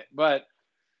minute. But,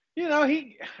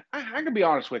 I can be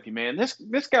honest with you, man.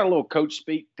 This got a little coach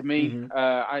speak to me. Mm-hmm.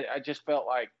 I just felt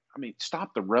like,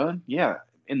 stop the run. Yeah.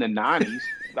 In the 90s,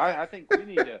 I think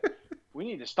we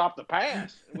need to stop the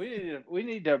pass. We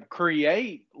need to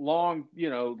create long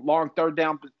third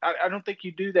down. I don't think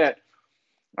you do that.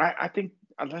 I think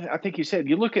you said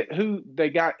you look at who they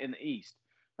got in the East,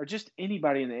 or just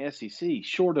anybody in the SEC,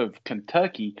 short of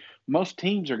Kentucky. Most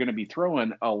teams are going to be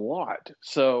throwing a lot.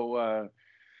 So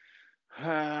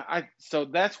so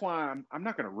that's why I'm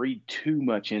not going to read too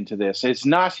much into this. It's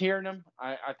nice hearing him.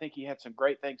 I think he had some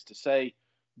great things to say.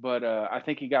 But I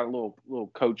think he got a little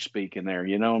coach speak in there.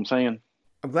 You know what I'm saying?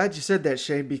 I'm glad you said that,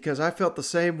 Shane, because I felt the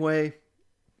same way.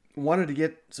 Wanted to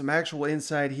get some actual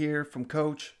insight here from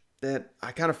Coach that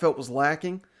I kind of felt was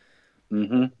lacking.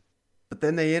 Mm-hmm. But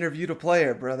then they interviewed a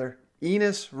player, brother.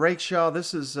 Enos Rakeshaw.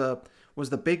 This was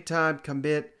the big-time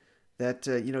commit that,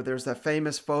 there's that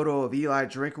famous photo of Eli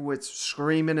Drinkowitz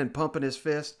screaming and pumping his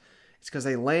fist. It's because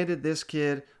they landed this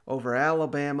kid over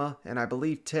Alabama and I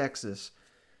believe Texas.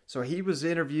 So he was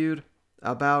interviewed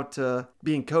about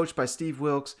being coached by Steve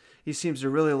Wilks. He seems to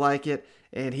really like it,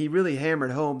 and he really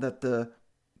hammered home that the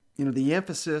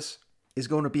emphasis is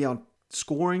going to be on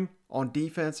scoring, on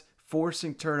defense,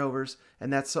 forcing turnovers,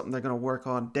 and that's something they're going to work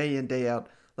on day in, day out.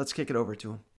 Let's kick it over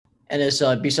to him. And as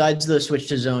besides the switch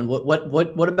to zone,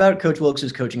 what about Coach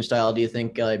Wilks' coaching style do you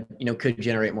think could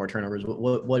generate more turnovers?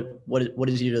 What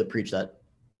is he to preach that?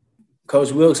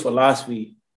 Coach Wilks'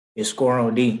 philosophy is score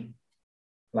on D.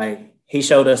 Like, he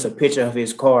showed us a picture of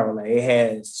his car. Like, it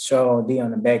has show on D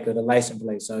on the back of the license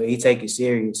plate. So he take it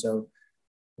serious. So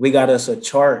we got us a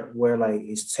chart where, like,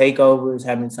 it's takeovers,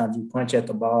 how many times you punch at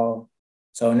the ball.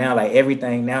 So now, like,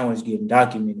 everything now is getting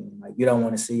documented. Like, you don't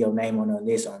want to see your name on the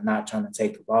list on not trying to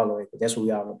take the ball away. But that's what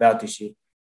we all about this year.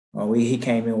 He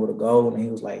came in with a goal, and he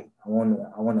was like, I want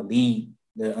to lead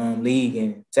the league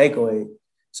in takeaway.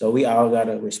 So we all got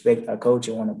to respect our coach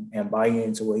and buy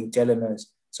into what he's telling us.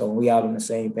 So when we all on the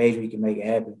same page, we can make it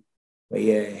happen. But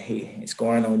yeah, he's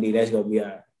scoring on D. That's gonna be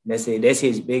that's it. That's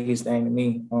his biggest thing to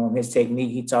me. His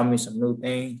technique. He taught me some new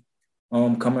things.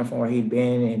 Coming from where he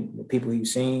been and the people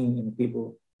he's seen and the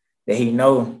people that he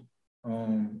know.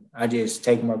 I just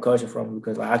take more culture from him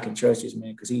because I can trust this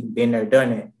man because he been there,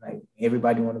 done it. Like,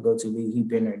 everybody want to go to league, he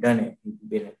been there, done it. He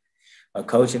been a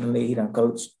coach in the league. He done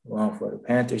coached for the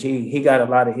Panthers. He got a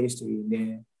lot of history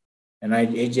then. And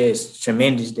it's just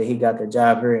tremendous that he got the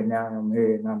job here, and now I'm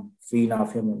here, and I'm feeding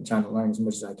off him and trying to learn as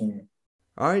much as I can.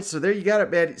 All right, so there you got it,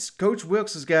 man. Coach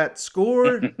Wilks has got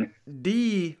score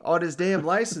D on his damn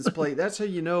license plate. That's how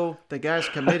you know the guy's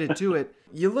committed to it.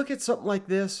 You look at something like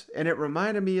this, and it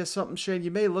reminded me of something, Shane. You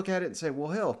may look at it and say,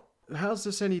 well, hell, how's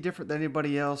this any different than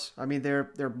anybody else? I mean,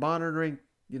 they're monitoring,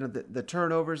 the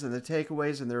turnovers and the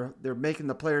takeaways, and they're making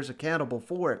the players accountable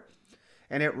for it.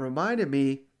 And it reminded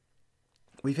me,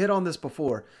 we've hit on this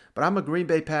before, but I'm a Green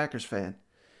Bay Packers fan.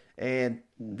 And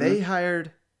they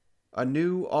hired a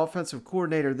new offensive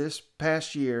coordinator this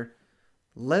past year,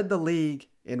 led the league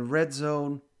in red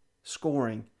zone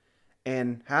scoring.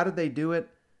 And how did they do it?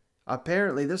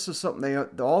 Apparently, this is something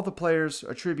all the players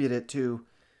attribute it to.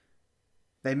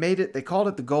 They called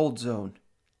it the gold zone.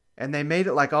 and they made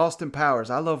it like Austin Powers.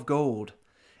 I love gold.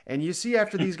 And you see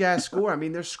after these guys score, I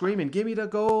mean, they're screaming, give me the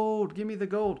gold, give me the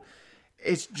gold.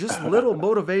 It's just little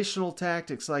motivational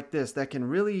tactics like this that can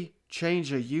really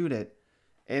change a unit.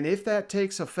 And if that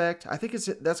takes effect, I think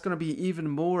that's going to be even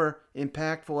more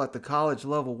impactful at the college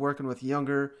level, working with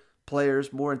younger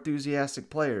players, more enthusiastic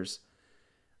players.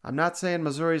 I'm not saying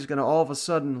Missouri is going to all of a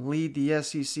sudden lead the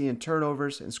SEC in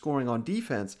turnovers and scoring on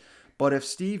defense, but if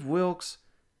Steve Wilks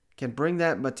can bring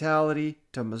that mentality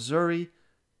to Missouri,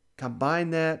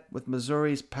 combine that with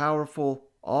Missouri's powerful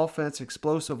offense,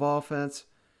 explosive offense,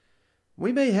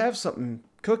 we may have something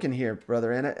cooking here,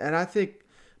 brother. And I think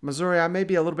Missouri, I may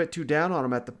be a little bit too down on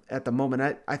them at the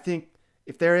moment. I think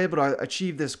if they're able to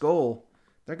achieve this goal,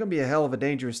 they're going to be a hell of a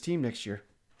dangerous team next year.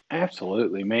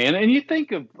 Absolutely, man. And you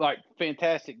think of like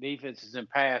fantastic defenses in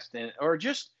past or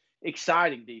just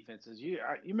exciting defenses. You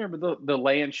remember the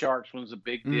Land Sharks was a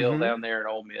big deal down there in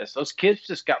Ole Miss. Those kids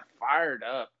just got fired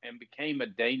up and became a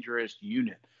dangerous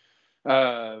unit.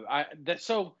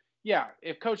 So yeah,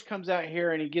 if Coach comes out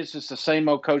here and he gives us the same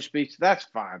old coach speech, that's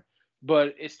fine.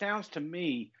 But it sounds to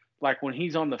me like when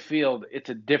he's on the field, it's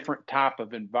a different type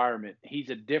of environment. He's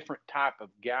a different type of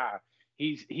guy.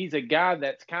 He's a guy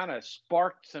that's kind of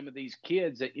sparked some of these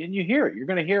kids, and you hear it. You're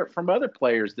going to hear it from other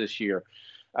players this year,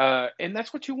 and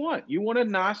that's what you want. You want a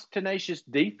nice, tenacious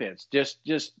defense, just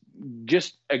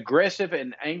aggressive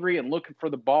and angry and looking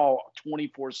for the ball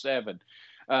 24/7.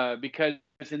 Because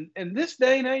in this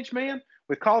day and age, man,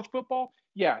 with college football,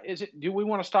 yeah, do we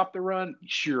want to stop the run?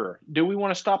 Sure. Do we want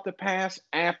to stop the pass?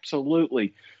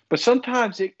 Absolutely. But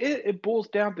sometimes it boils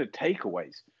down to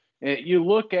takeaways. You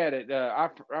look at it.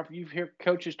 You've heard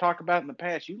coaches talk about in the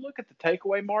past. You look at the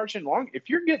takeaway margin. If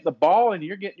you're getting the ball and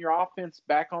you're getting your offense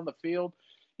back on the field,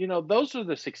 those are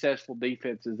the successful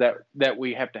defenses that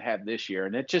we have to have this year.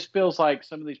 And it just feels like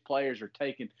some of these players are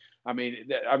taking. I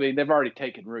mean, they've already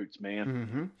taken roots, man.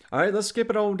 Mm-hmm. All right, let's skip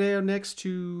it on down next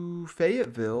to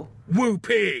Fayetteville. Woo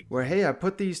pig! Where, hey, I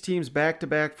put these teams back to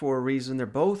back for a reason. They're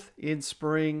both in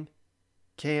spring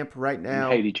camp right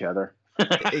now. Hate each other.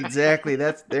 Exactly.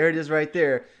 There it is right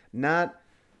there. Not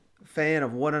a fan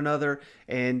of one another.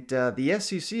 And the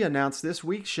SEC announced this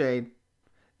week, Shane,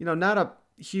 not a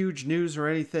huge news or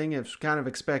anything. It's kind of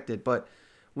expected. But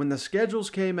when the schedules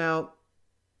came out,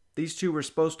 these two were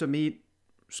supposed to meet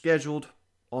scheduled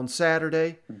on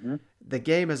Saturday. Mm-hmm. The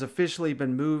game has officially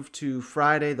been moved to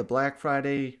Friday, the Black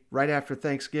Friday, right after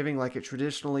Thanksgiving, like it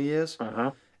traditionally is.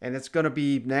 Uh-huh. And it's going to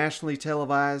be nationally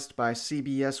televised by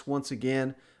CBS once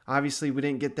again. Obviously, we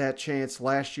didn't get that chance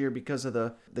last year because of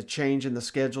the change in the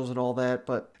schedules and all that.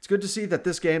 But it's good to see that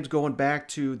this game's going back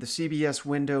to the CBS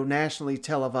window, nationally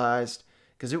televised,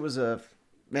 because it was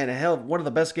one of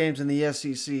the best games in the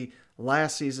SEC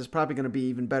last season. It's probably going to be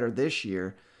even better this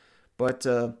year. But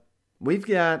we've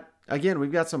got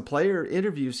some player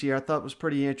interviews here I thought was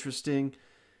pretty interesting.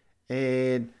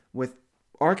 And with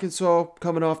Arkansas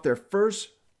coming off their first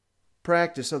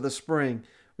practice of the spring,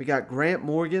 we got Grant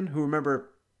Morgan, who, remember,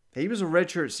 he was a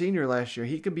redshirt senior last year.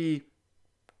 He could be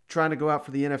trying to go out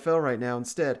for the NFL right now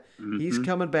instead. Mm-hmm. He's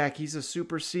coming back. He's a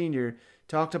super senior.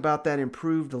 Talked about that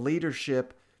improved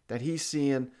leadership that he's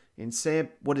seeing in Sam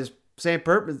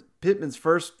Pittman's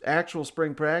first actual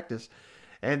spring practice.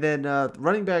 And then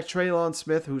running back Traylon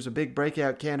Smith, who's a big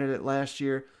breakout candidate last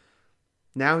year.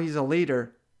 Now he's a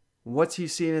leader. What's he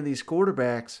seeing in these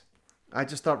quarterbacks? I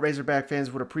just thought Razorback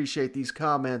fans would appreciate these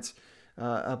comments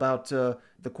about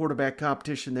the quarterback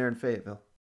competition there in Fayetteville.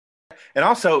 And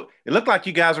also, it looked like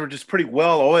you guys were just pretty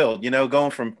well-oiled,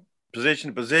 going from position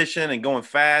to position and going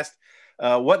fast.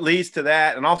 What leads to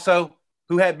that? And also,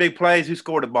 who had big plays? Who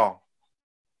scored the ball?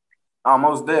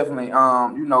 Most definitely.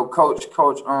 Coach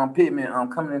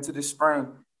Pittman coming into this spring,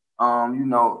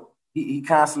 he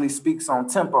constantly speaks on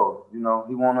tempo. He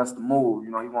wants us to move. He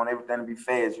wants everything to be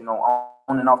fast,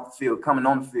 on and off the field. Coming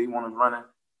on the field, he wants us running.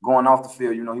 Going off the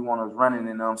field, he wants us running.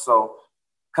 And so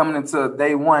coming into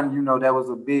day one, that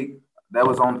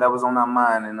was on our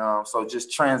mind. And so just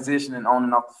transitioning on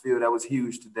and off the field, that was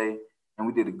huge today. And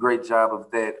we did a great job of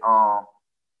that.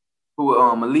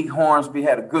 Malik Hornsby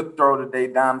had a good throw today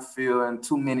down the field and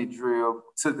 2-minute drill.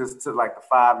 Took us to like the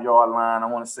 5-yard line. I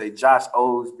want to say Josh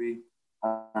Osby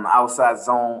on the outside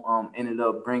zone ended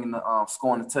up bringing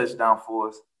scoring the touchdown for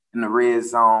us in the red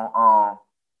zone.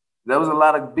 There was a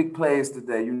lot of big plays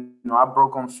today. I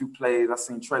broke on a few plays. I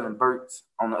seen Traylon Burks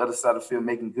on the other side of the field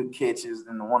making good catches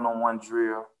in the one-on-one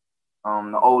drill.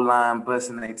 The O-line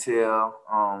busting their tail,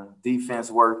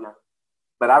 defense working.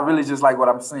 But I really just like what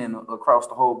I'm seeing across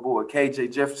the whole board.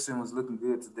 KJ Jefferson was looking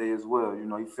good today as well.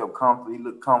 He felt comfortable. He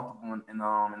looked comfortable in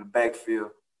the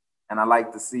backfield. And I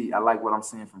like what I'm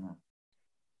seeing from him.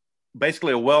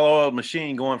 basically a well-oiled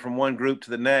machine going from one group to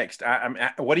the next.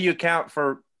 What do you account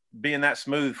for being that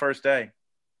smooth first day?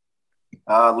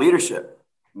 Leadership.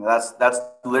 That's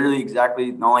literally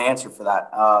exactly the only answer for that.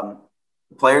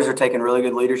 The players are taking really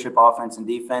good leadership, offense and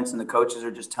defense, and the coaches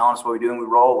are just telling us what we do and we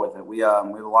roll with it. We have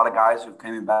a lot of guys who've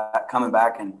coming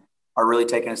back and are really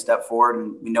taking a step forward,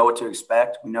 and we know what to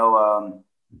expect. We know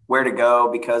where to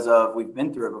go because we've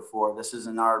been through it before. This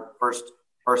isn't our first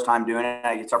time doing it.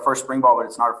 It's our first spring ball, but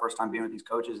it's not our first time being with these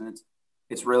coaches, and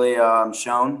it's really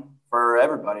shown for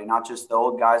everybody, not just the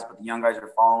old guys, but the young guys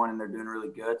are following and they're doing really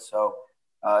good. So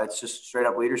it's just straight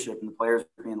up leadership, and the players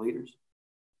are being leaders.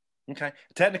 Okay.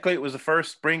 Technically, it was the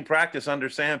first spring practice under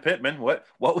Sam Pittman. What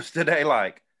was today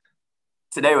like?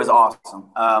 Today was awesome.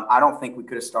 I don't think we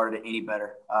could have started it any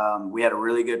better. We had a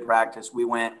really good practice. We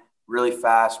went really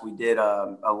fast. We did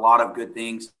a lot of good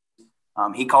things.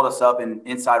 He called us up in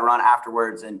inside run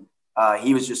afterwards, and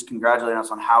he was just congratulating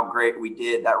us on how great we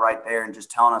did that right there, and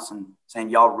just telling us and saying,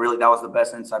 y'all really, that was the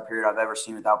best inside period I've ever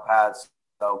seen without pads.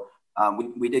 So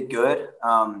we did good.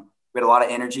 We had a lot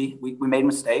of energy. We made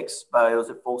mistakes, but it was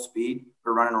at full speed. We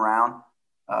were running around.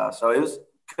 So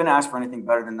couldn't ask for anything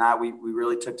better than that. We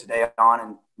really took today on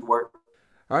and worked.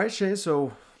 All right, Shane.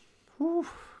 So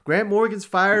Grant Morgan's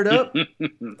fired up.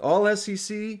 All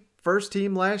SEC, first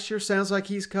team last year. Sounds like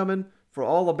he's coming for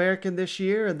All-American this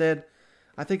year. And then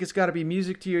I think it's got to be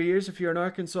music to your ears if you're an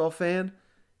Arkansas fan.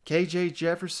 KJ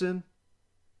Jefferson,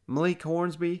 Malik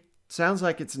Hornsby. Sounds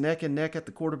like it's neck and neck at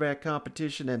the quarterback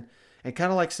competition. And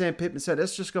kind of like Sam Pittman said,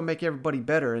 that's just going to make everybody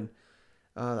better. And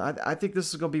I think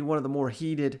this is going to be one of the more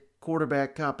heated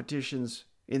quarterback competitions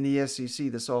in the SEC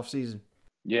this offseason.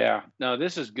 Yeah, no,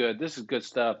 this is good. This is good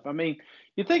stuff. I mean,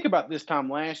 you think about this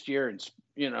time last year and,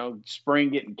 spring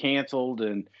getting canceled,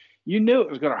 and you knew it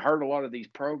was going to hurt a lot of these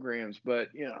programs. But,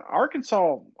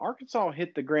 Arkansas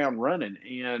hit the ground running.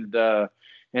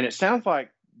 And it sounds like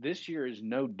this year is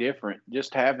no different,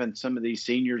 just having some of these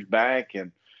seniors back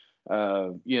and,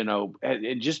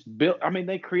 it just built. I mean,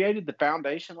 they created the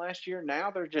foundation last year.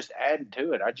 Now they're just adding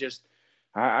to it.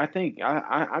 I think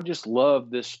I just love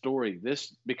this story.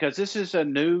 Because this is a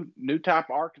new type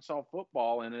of Arkansas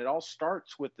football, and it all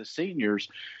starts with the seniors,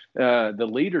 the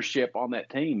leadership on that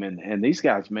team, and these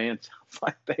guys, man, sounds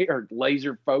like they are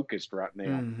laser focused right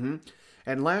now. Mm-hmm.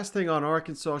 And last thing on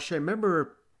Arkansas, Shay,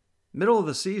 remember middle of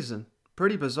the season,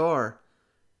 pretty bizarre.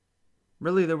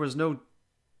 Really, there was no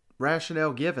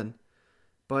rationale given,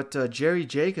 but Jerry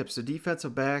Jacobs, the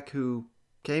defensive back who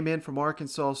came in from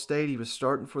Arkansas State, he was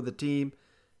starting for the team,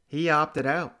 he opted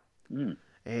out.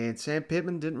 And Sam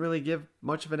Pittman didn't really give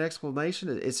much of an explanation.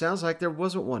 It sounds like there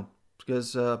wasn't one,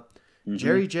 because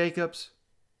Jerry Jacobs,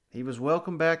 he was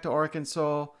welcomed back to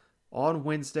Arkansas on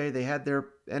Wednesday. They had their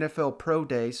NFL Pro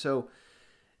Day. So,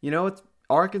 it's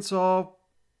Arkansas,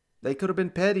 they could have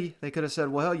been petty. They could have said,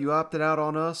 well, you opted out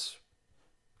on us.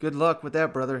 Good luck with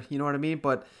that, brother. You know what I mean?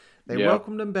 But they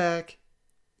welcomed him back,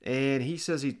 and he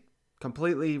says he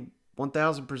completely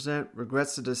 1,000%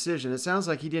 regrets the decision. It sounds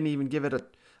like he didn't even give it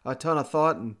a ton of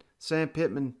thought, and Sam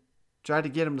Pittman tried to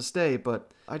get him to stay.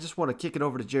 But I just want to kick it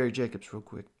over to Jerry Jacobs real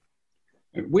quick.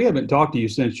 We haven't talked to you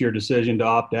since your decision to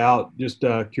opt out. Just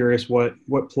curious what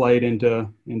played into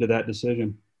that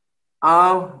decision.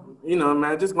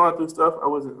 Man, just going through stuff. I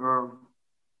wasn't.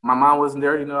 My mind wasn't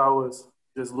there. I was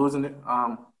just losing it.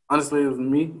 Honestly, it was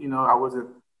me. I wasn't.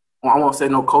 I won't say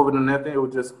no COVID or nothing. It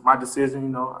was just my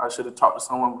decision. I should have talked to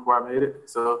someone before I made it.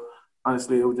 So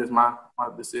honestly, it was just my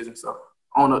decision. So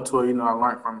own up to it. I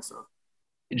learned from it. So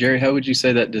Jerry, how would you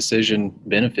say that decision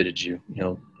benefited you?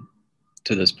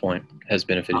 To this point, has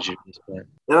benefited you to this point?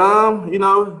 In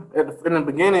the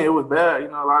beginning, it was bad. A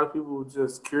lot of people were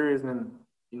just curious and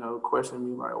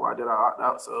questioning me like, why did I opt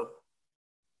out? So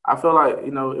I feel like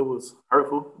it was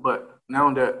hurtful. But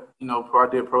now that I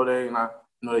did pro day and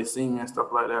they see me and stuff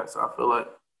like that, so I feel like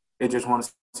they just want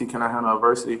to see can I handle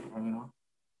adversity and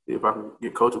see if I can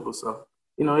get coachable. So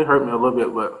it hurt me a little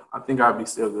bit, but I think I'd be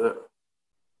still good.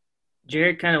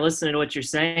 Jared, kind of listening to what you're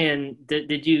saying,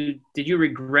 did you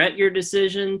regret your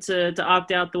decision to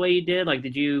opt out the way you did? Like,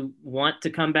 did you want to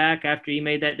come back after you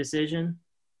made that decision?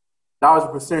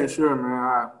 1,000% sure, man.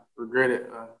 I regret it.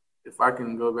 If I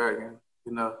can go back and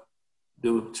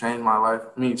change my life,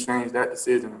 change that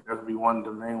decision, that would be one of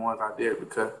the main ones I did,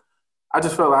 because I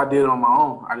just felt like I did it on my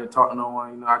own. I didn't talk to no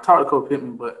one. I talked to Coach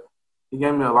Pittman, but he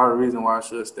gave me a lot of reasons why I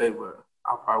should stay, but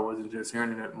I probably wasn't just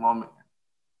hearing it at the moment.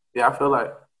 Yeah, I feel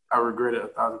like I regret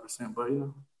it 1,000%, but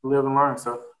live and learn,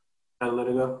 so gotta let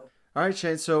it go. All right,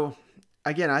 Shane. So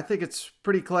again, I think it's a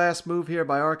pretty class move here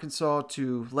by Arkansas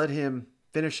to let him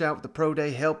finish out with the pro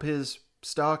day, help his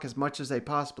stock as much as they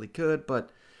possibly could. But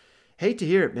hate to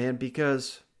hear it, man,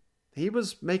 because he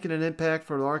was making an impact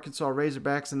for the Arkansas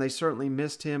Razorbacks, and they certainly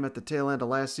missed him at the tail end of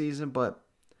last season. But,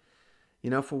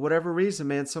 for whatever reason,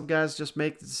 man, some guys just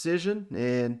make the decision.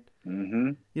 And,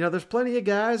 there's plenty of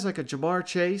guys like a Jamar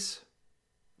Chase,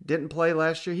 didn't play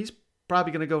last year. He's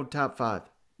probably going to go top 5.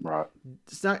 Right.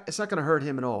 It's not going to hurt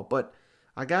him at all. But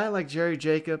a guy like Jerry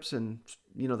Jacobs, and,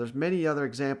 there's many other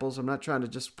examples. I'm not trying to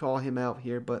just call him out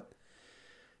here, but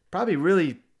probably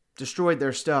really destroyed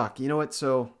their stock. You know what?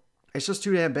 So it's just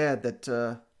too damn bad that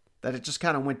it just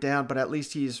kind of went down. But at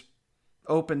least he's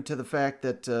open to the fact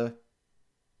that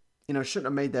shouldn't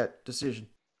have made that decision.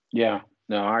 Yeah,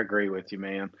 no, I agree with you,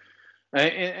 man.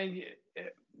 And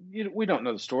we don't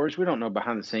know the stories. We don't know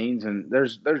behind the scenes, and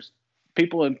there's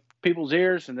people in people's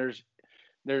ears, and there's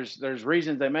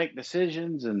reasons they make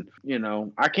decisions, and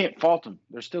I can't fault them.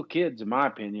 They're still kids, in my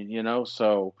opinion.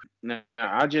 So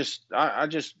I just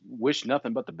wish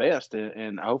nothing but the best,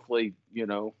 and hopefully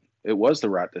it was the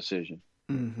right decision.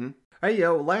 Mm-hmm. Hey,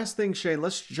 last thing, Shane,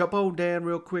 let's jump on down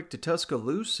real quick to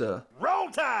Tuscaloosa.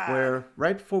 Roll time! Where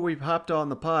right before we hopped on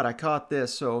the pod, I caught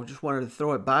this, so just wanted to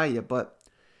throw it by you. But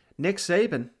Nick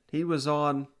Saban, he was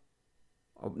on,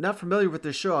 I'm not familiar with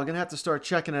this show. I'm going to have to start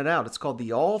checking it out. It's called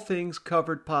the All Things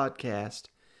Covered Podcast,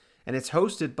 and it's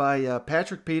hosted by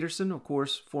Patrick Peterson, of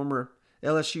course, former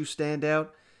LSU standout,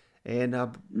 and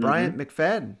Bryant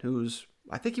McFadden,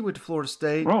 I think he went to Florida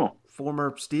State,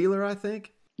 former Steeler, I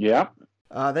think. Yeah.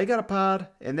 They got a pod,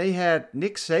 and they had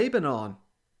Nick Saban on.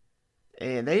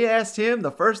 And they asked him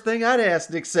the first thing I'd ask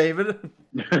Nick Saban,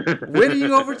 when are you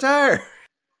going to retire?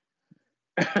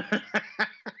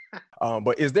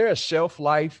 But is there a shelf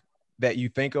life that you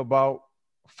think about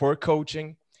for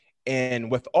coaching? And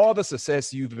with all the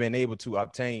success you've been able to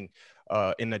obtain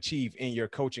and achieve in your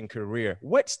coaching career,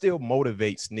 what still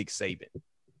motivates Nick Saban?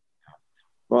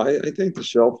 Well, I think the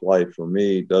shelf life for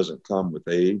me doesn't come with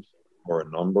age or a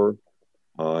number.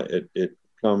 It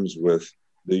comes with,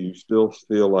 do you still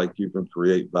feel like you can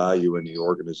create value in the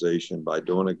organization by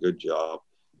doing a good job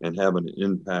and having an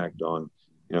impact on,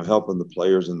 helping the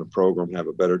players in the program have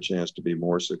a better chance to be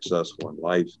more successful in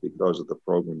life because of the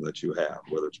program that you have,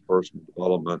 whether it's personal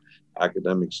development,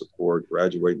 academic support,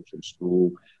 graduating from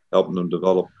school, helping them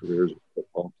develop careers as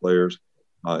football players.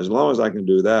 As long as I can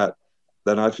do that,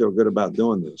 then I feel good about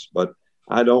doing this. But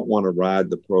I don't want to ride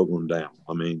the program down.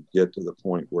 I mean, get to the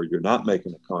point where you're not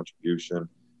making a contribution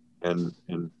and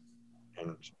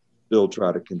still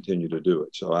try to continue to do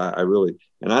it. So I really,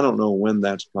 and I don't know when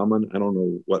that's coming. I don't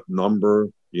know what number,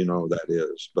 that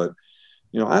is. But,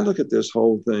 I look at this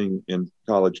whole thing in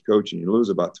college coaching. You lose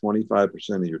about 25%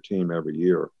 of your team every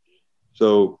year.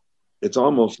 So it's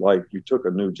almost like you took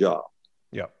a new job.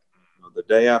 Yeah. The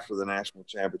day after the national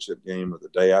championship game or the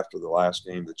day after the last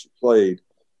game that you played,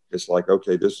 it's like,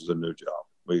 okay, this is a new job.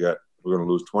 We're going to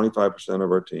lose 25%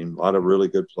 of our team, a lot of really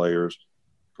good players.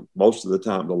 Most of the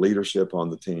time, the leadership on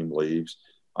the team leaves.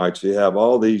 All right, so you have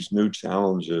all these new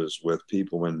challenges with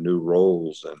people in new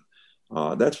roles, and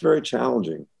that's very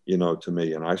challenging, to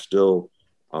me. And I still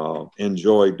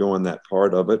enjoy doing that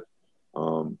part of it.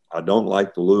 I don't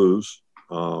like to lose.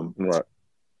 Right.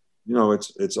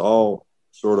 It's all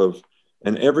sort of,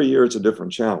 and every year it's a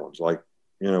different challenge. Like,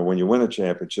 when you win a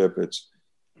championship, it's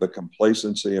the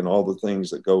complacency and all the things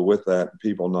that go with that,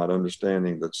 people not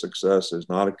understanding that success is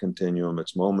not a continuum,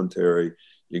 it's momentary.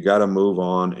 You got to move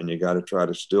on, and you got to try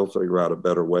to still figure out a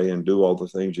better way and do all the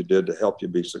things you did to help you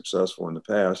be successful in the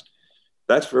past.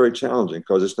 That's very challenging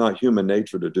because it's not human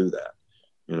nature to do that.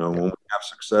 When we have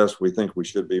success, we think we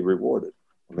should be rewarded.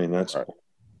 I mean, that's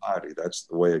society. That's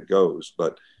the way it goes.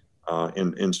 But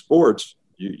in sports,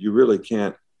 you really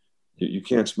can't. You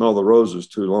can't smell the roses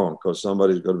too long because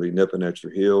somebody's going to be nipping at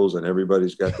your heels, and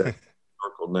everybody's got that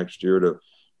circle next year to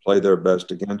play their best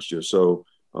against you. So,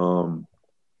 you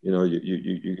got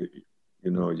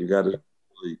to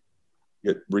really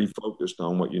get refocused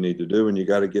on what you need to do, and you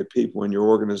got to get people in your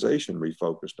organization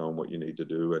refocused on what you need to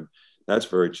do, and that's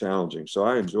very challenging. So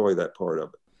I enjoy that part of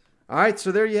it. All right,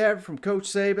 so there you have it from Coach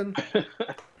Saban.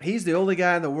 He's the only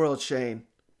guy in the world, Shane,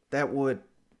 that would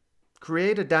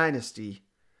create a dynasty.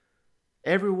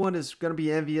 Everyone is going to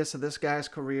be envious of this guy's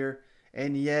career,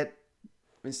 and yet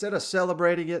instead of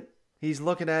celebrating it, he's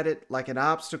looking at it like an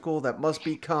obstacle that must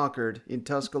be conquered in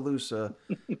Tuscaloosa,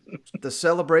 the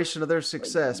celebration of their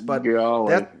success. But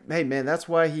hey, man, that's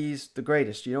why he's the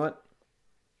greatest. You know what?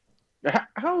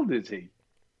 How old is he?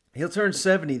 He'll turn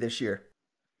 70 this year.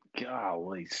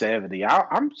 Golly, 70.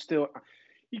 I'm still –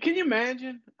 can you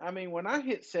imagine? I mean, when I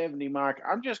hit 70, Mike,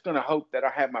 I'm just going to hope that I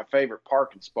have my favorite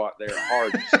parking spot there at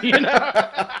Hardys.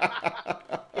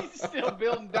 He's still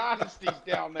building dynasties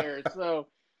down there. So,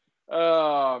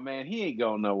 Oh man, he ain't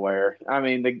going nowhere. I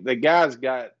mean, the guy's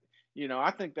got,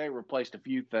 I think they replaced a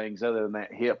few things other than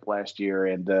that hip last year,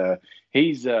 and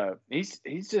he's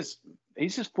just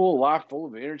full of life, full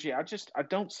of energy. I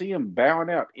don't see him bowing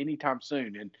out anytime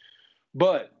soon.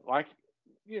 But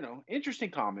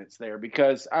interesting comments there,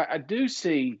 because I do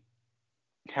see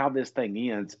how this thing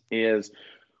ends is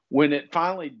when it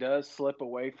finally does slip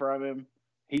away from him,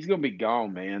 he's going to be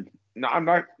gone, man. No, I'm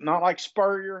not like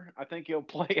Spurrier. I think he'll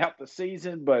play out the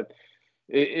season, but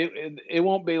it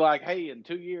won't be like, hey, in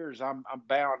 2 years I'm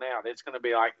bowing out. It's going to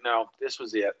be like, no, this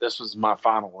was it. This was my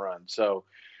final run. So,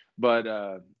 but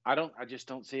I just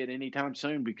don't see it anytime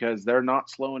soon because they're not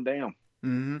slowing down.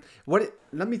 Mm-hmm.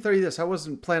 Let me throw you this. I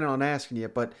wasn't planning on asking you,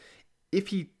 but if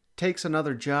he takes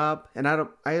another job, and I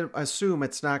assume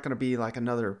it's not going to be like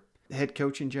another head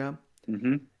coaching job.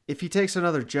 Mm-hmm. If he takes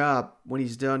another job when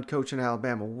he's done coaching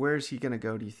Alabama, where's he going to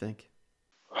go, do you think?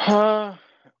 I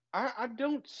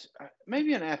don't.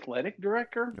 Maybe an athletic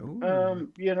director.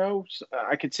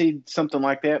 I could see something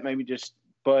like that. Maybe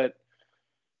but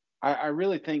I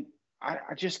really think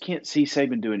I just can't see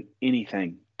Saban doing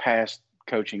anything past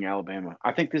coaching Alabama.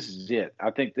 I think this is it.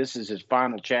 I think this is his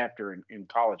final chapter in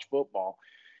college football.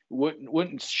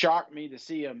 Wouldn't shock me to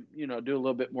see him, do a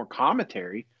little bit more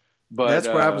commentary. But that's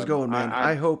where I was going, man.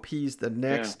 I hope he's the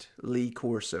next Lee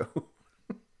Corso.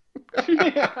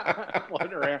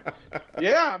 Floating around.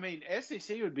 Yeah, I mean,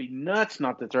 SEC would be nuts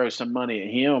not to throw some money at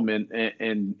him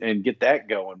and get that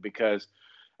going because,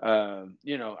 I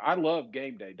love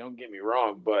game day. Don't get me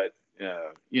wrong, but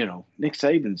Nick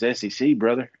Saban's SEC,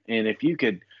 brother, and if you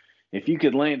could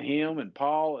land him and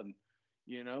Paul and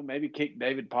maybe kick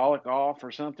David Pollock off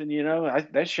or something,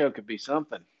 that show could be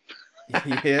something.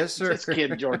 Yes, sir. Just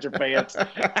kidding, Georgia fans.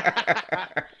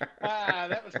 That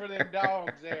was for them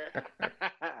dogs there.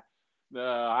 No,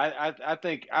 I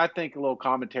think a little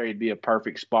commentary would be a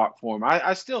perfect spot for him.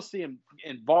 I still see him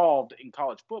involved in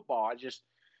college football.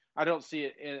 I don't see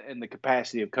it in the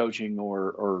capacity of coaching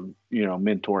or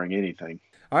mentoring anything.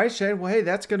 All right, Shane. Well, hey,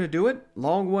 that's going to do it.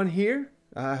 Long one here.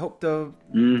 I hope the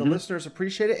listeners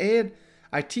appreciate it. And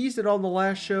I teased it on the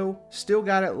last show. Still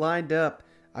got it lined up.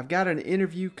 I've got an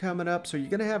interview coming up, so you're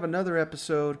going to have another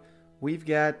episode. We've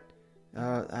got,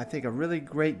 I think, a really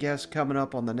great guest coming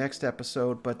up on the next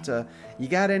episode. But you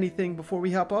got anything before we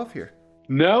hop off here?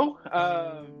 No.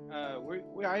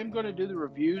 I am going to do the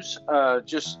reviews.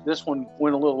 Just this one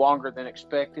went a little longer than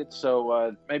expected,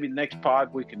 so maybe the next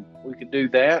pod we can do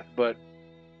that. But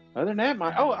other than that,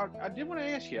 I did want to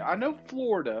ask you. I know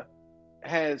Florida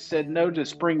has said no to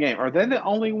spring game. Are they the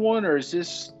only one, or is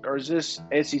this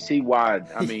SEC wide?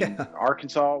 I mean,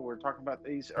 Arkansas, we're talking about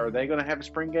these. Are they going to have a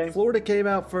spring game? Florida came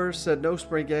out first, said no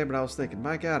spring game, and I was thinking,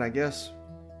 my God, I guess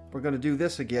we're going to do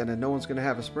this again, and no one's going to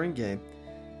have a spring game.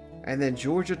 And then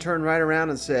Georgia turned right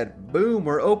around and said, boom,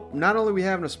 not only are we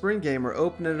having a spring game, we're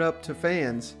opening it up to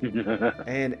fans.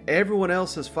 And everyone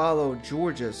else has followed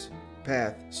Georgia's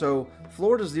path. So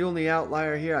Florida's the only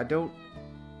outlier here. I don't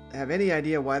have any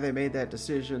idea why they made that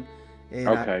decision, and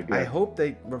I hope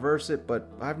they reverse it, but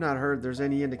I've not heard there's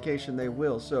any indication they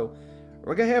will. So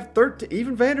we're gonna have 13.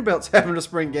 Even Vanderbilt's having a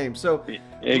spring game, so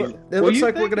it looks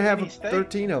like we're gonna have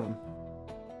 13 of them.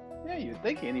 Yeah, you'd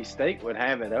think any state would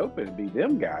have it open. It'd be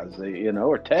them guys,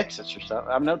 or Texas or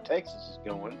something. I know Texas is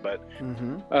going, but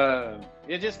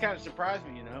it just kind of surprised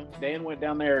me. Dan went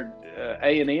down there,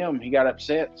 A&M. He got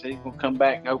upset, so he's gonna come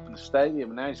back and open the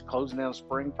stadium, and now he's closing down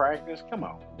spring practice. Come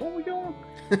on, what are we doing?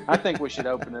 I think we should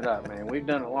open it up, man. We've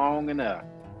done it long enough.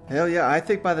 Hell yeah! I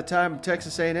think by the time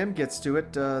Texas A&M gets to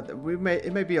it,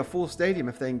 it may be a full stadium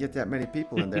if they can get that many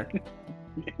people in there.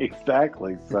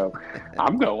 Exactly. So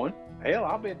I'm going. Hell,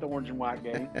 I'll be at the orange and white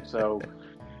game. So,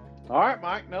 all right,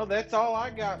 Mike. No, that's all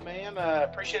I got, man.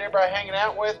 Appreciate everybody hanging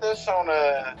out with us on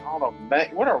a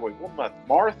what are we? What month?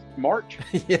 March?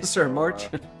 Yes, sir. March.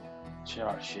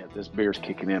 Oh shit! This beer's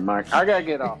kicking in, Mike. I gotta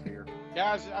get off here,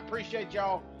 guys. I appreciate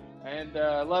y'all and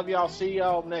love y'all. See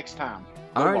y'all next time.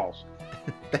 All right. Balls.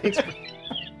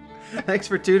 Thanks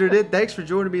for tuning in. Thanks for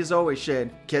joining me as always,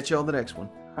 Shane. Catch you on the next one.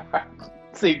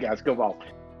 See you guys. Go Balls.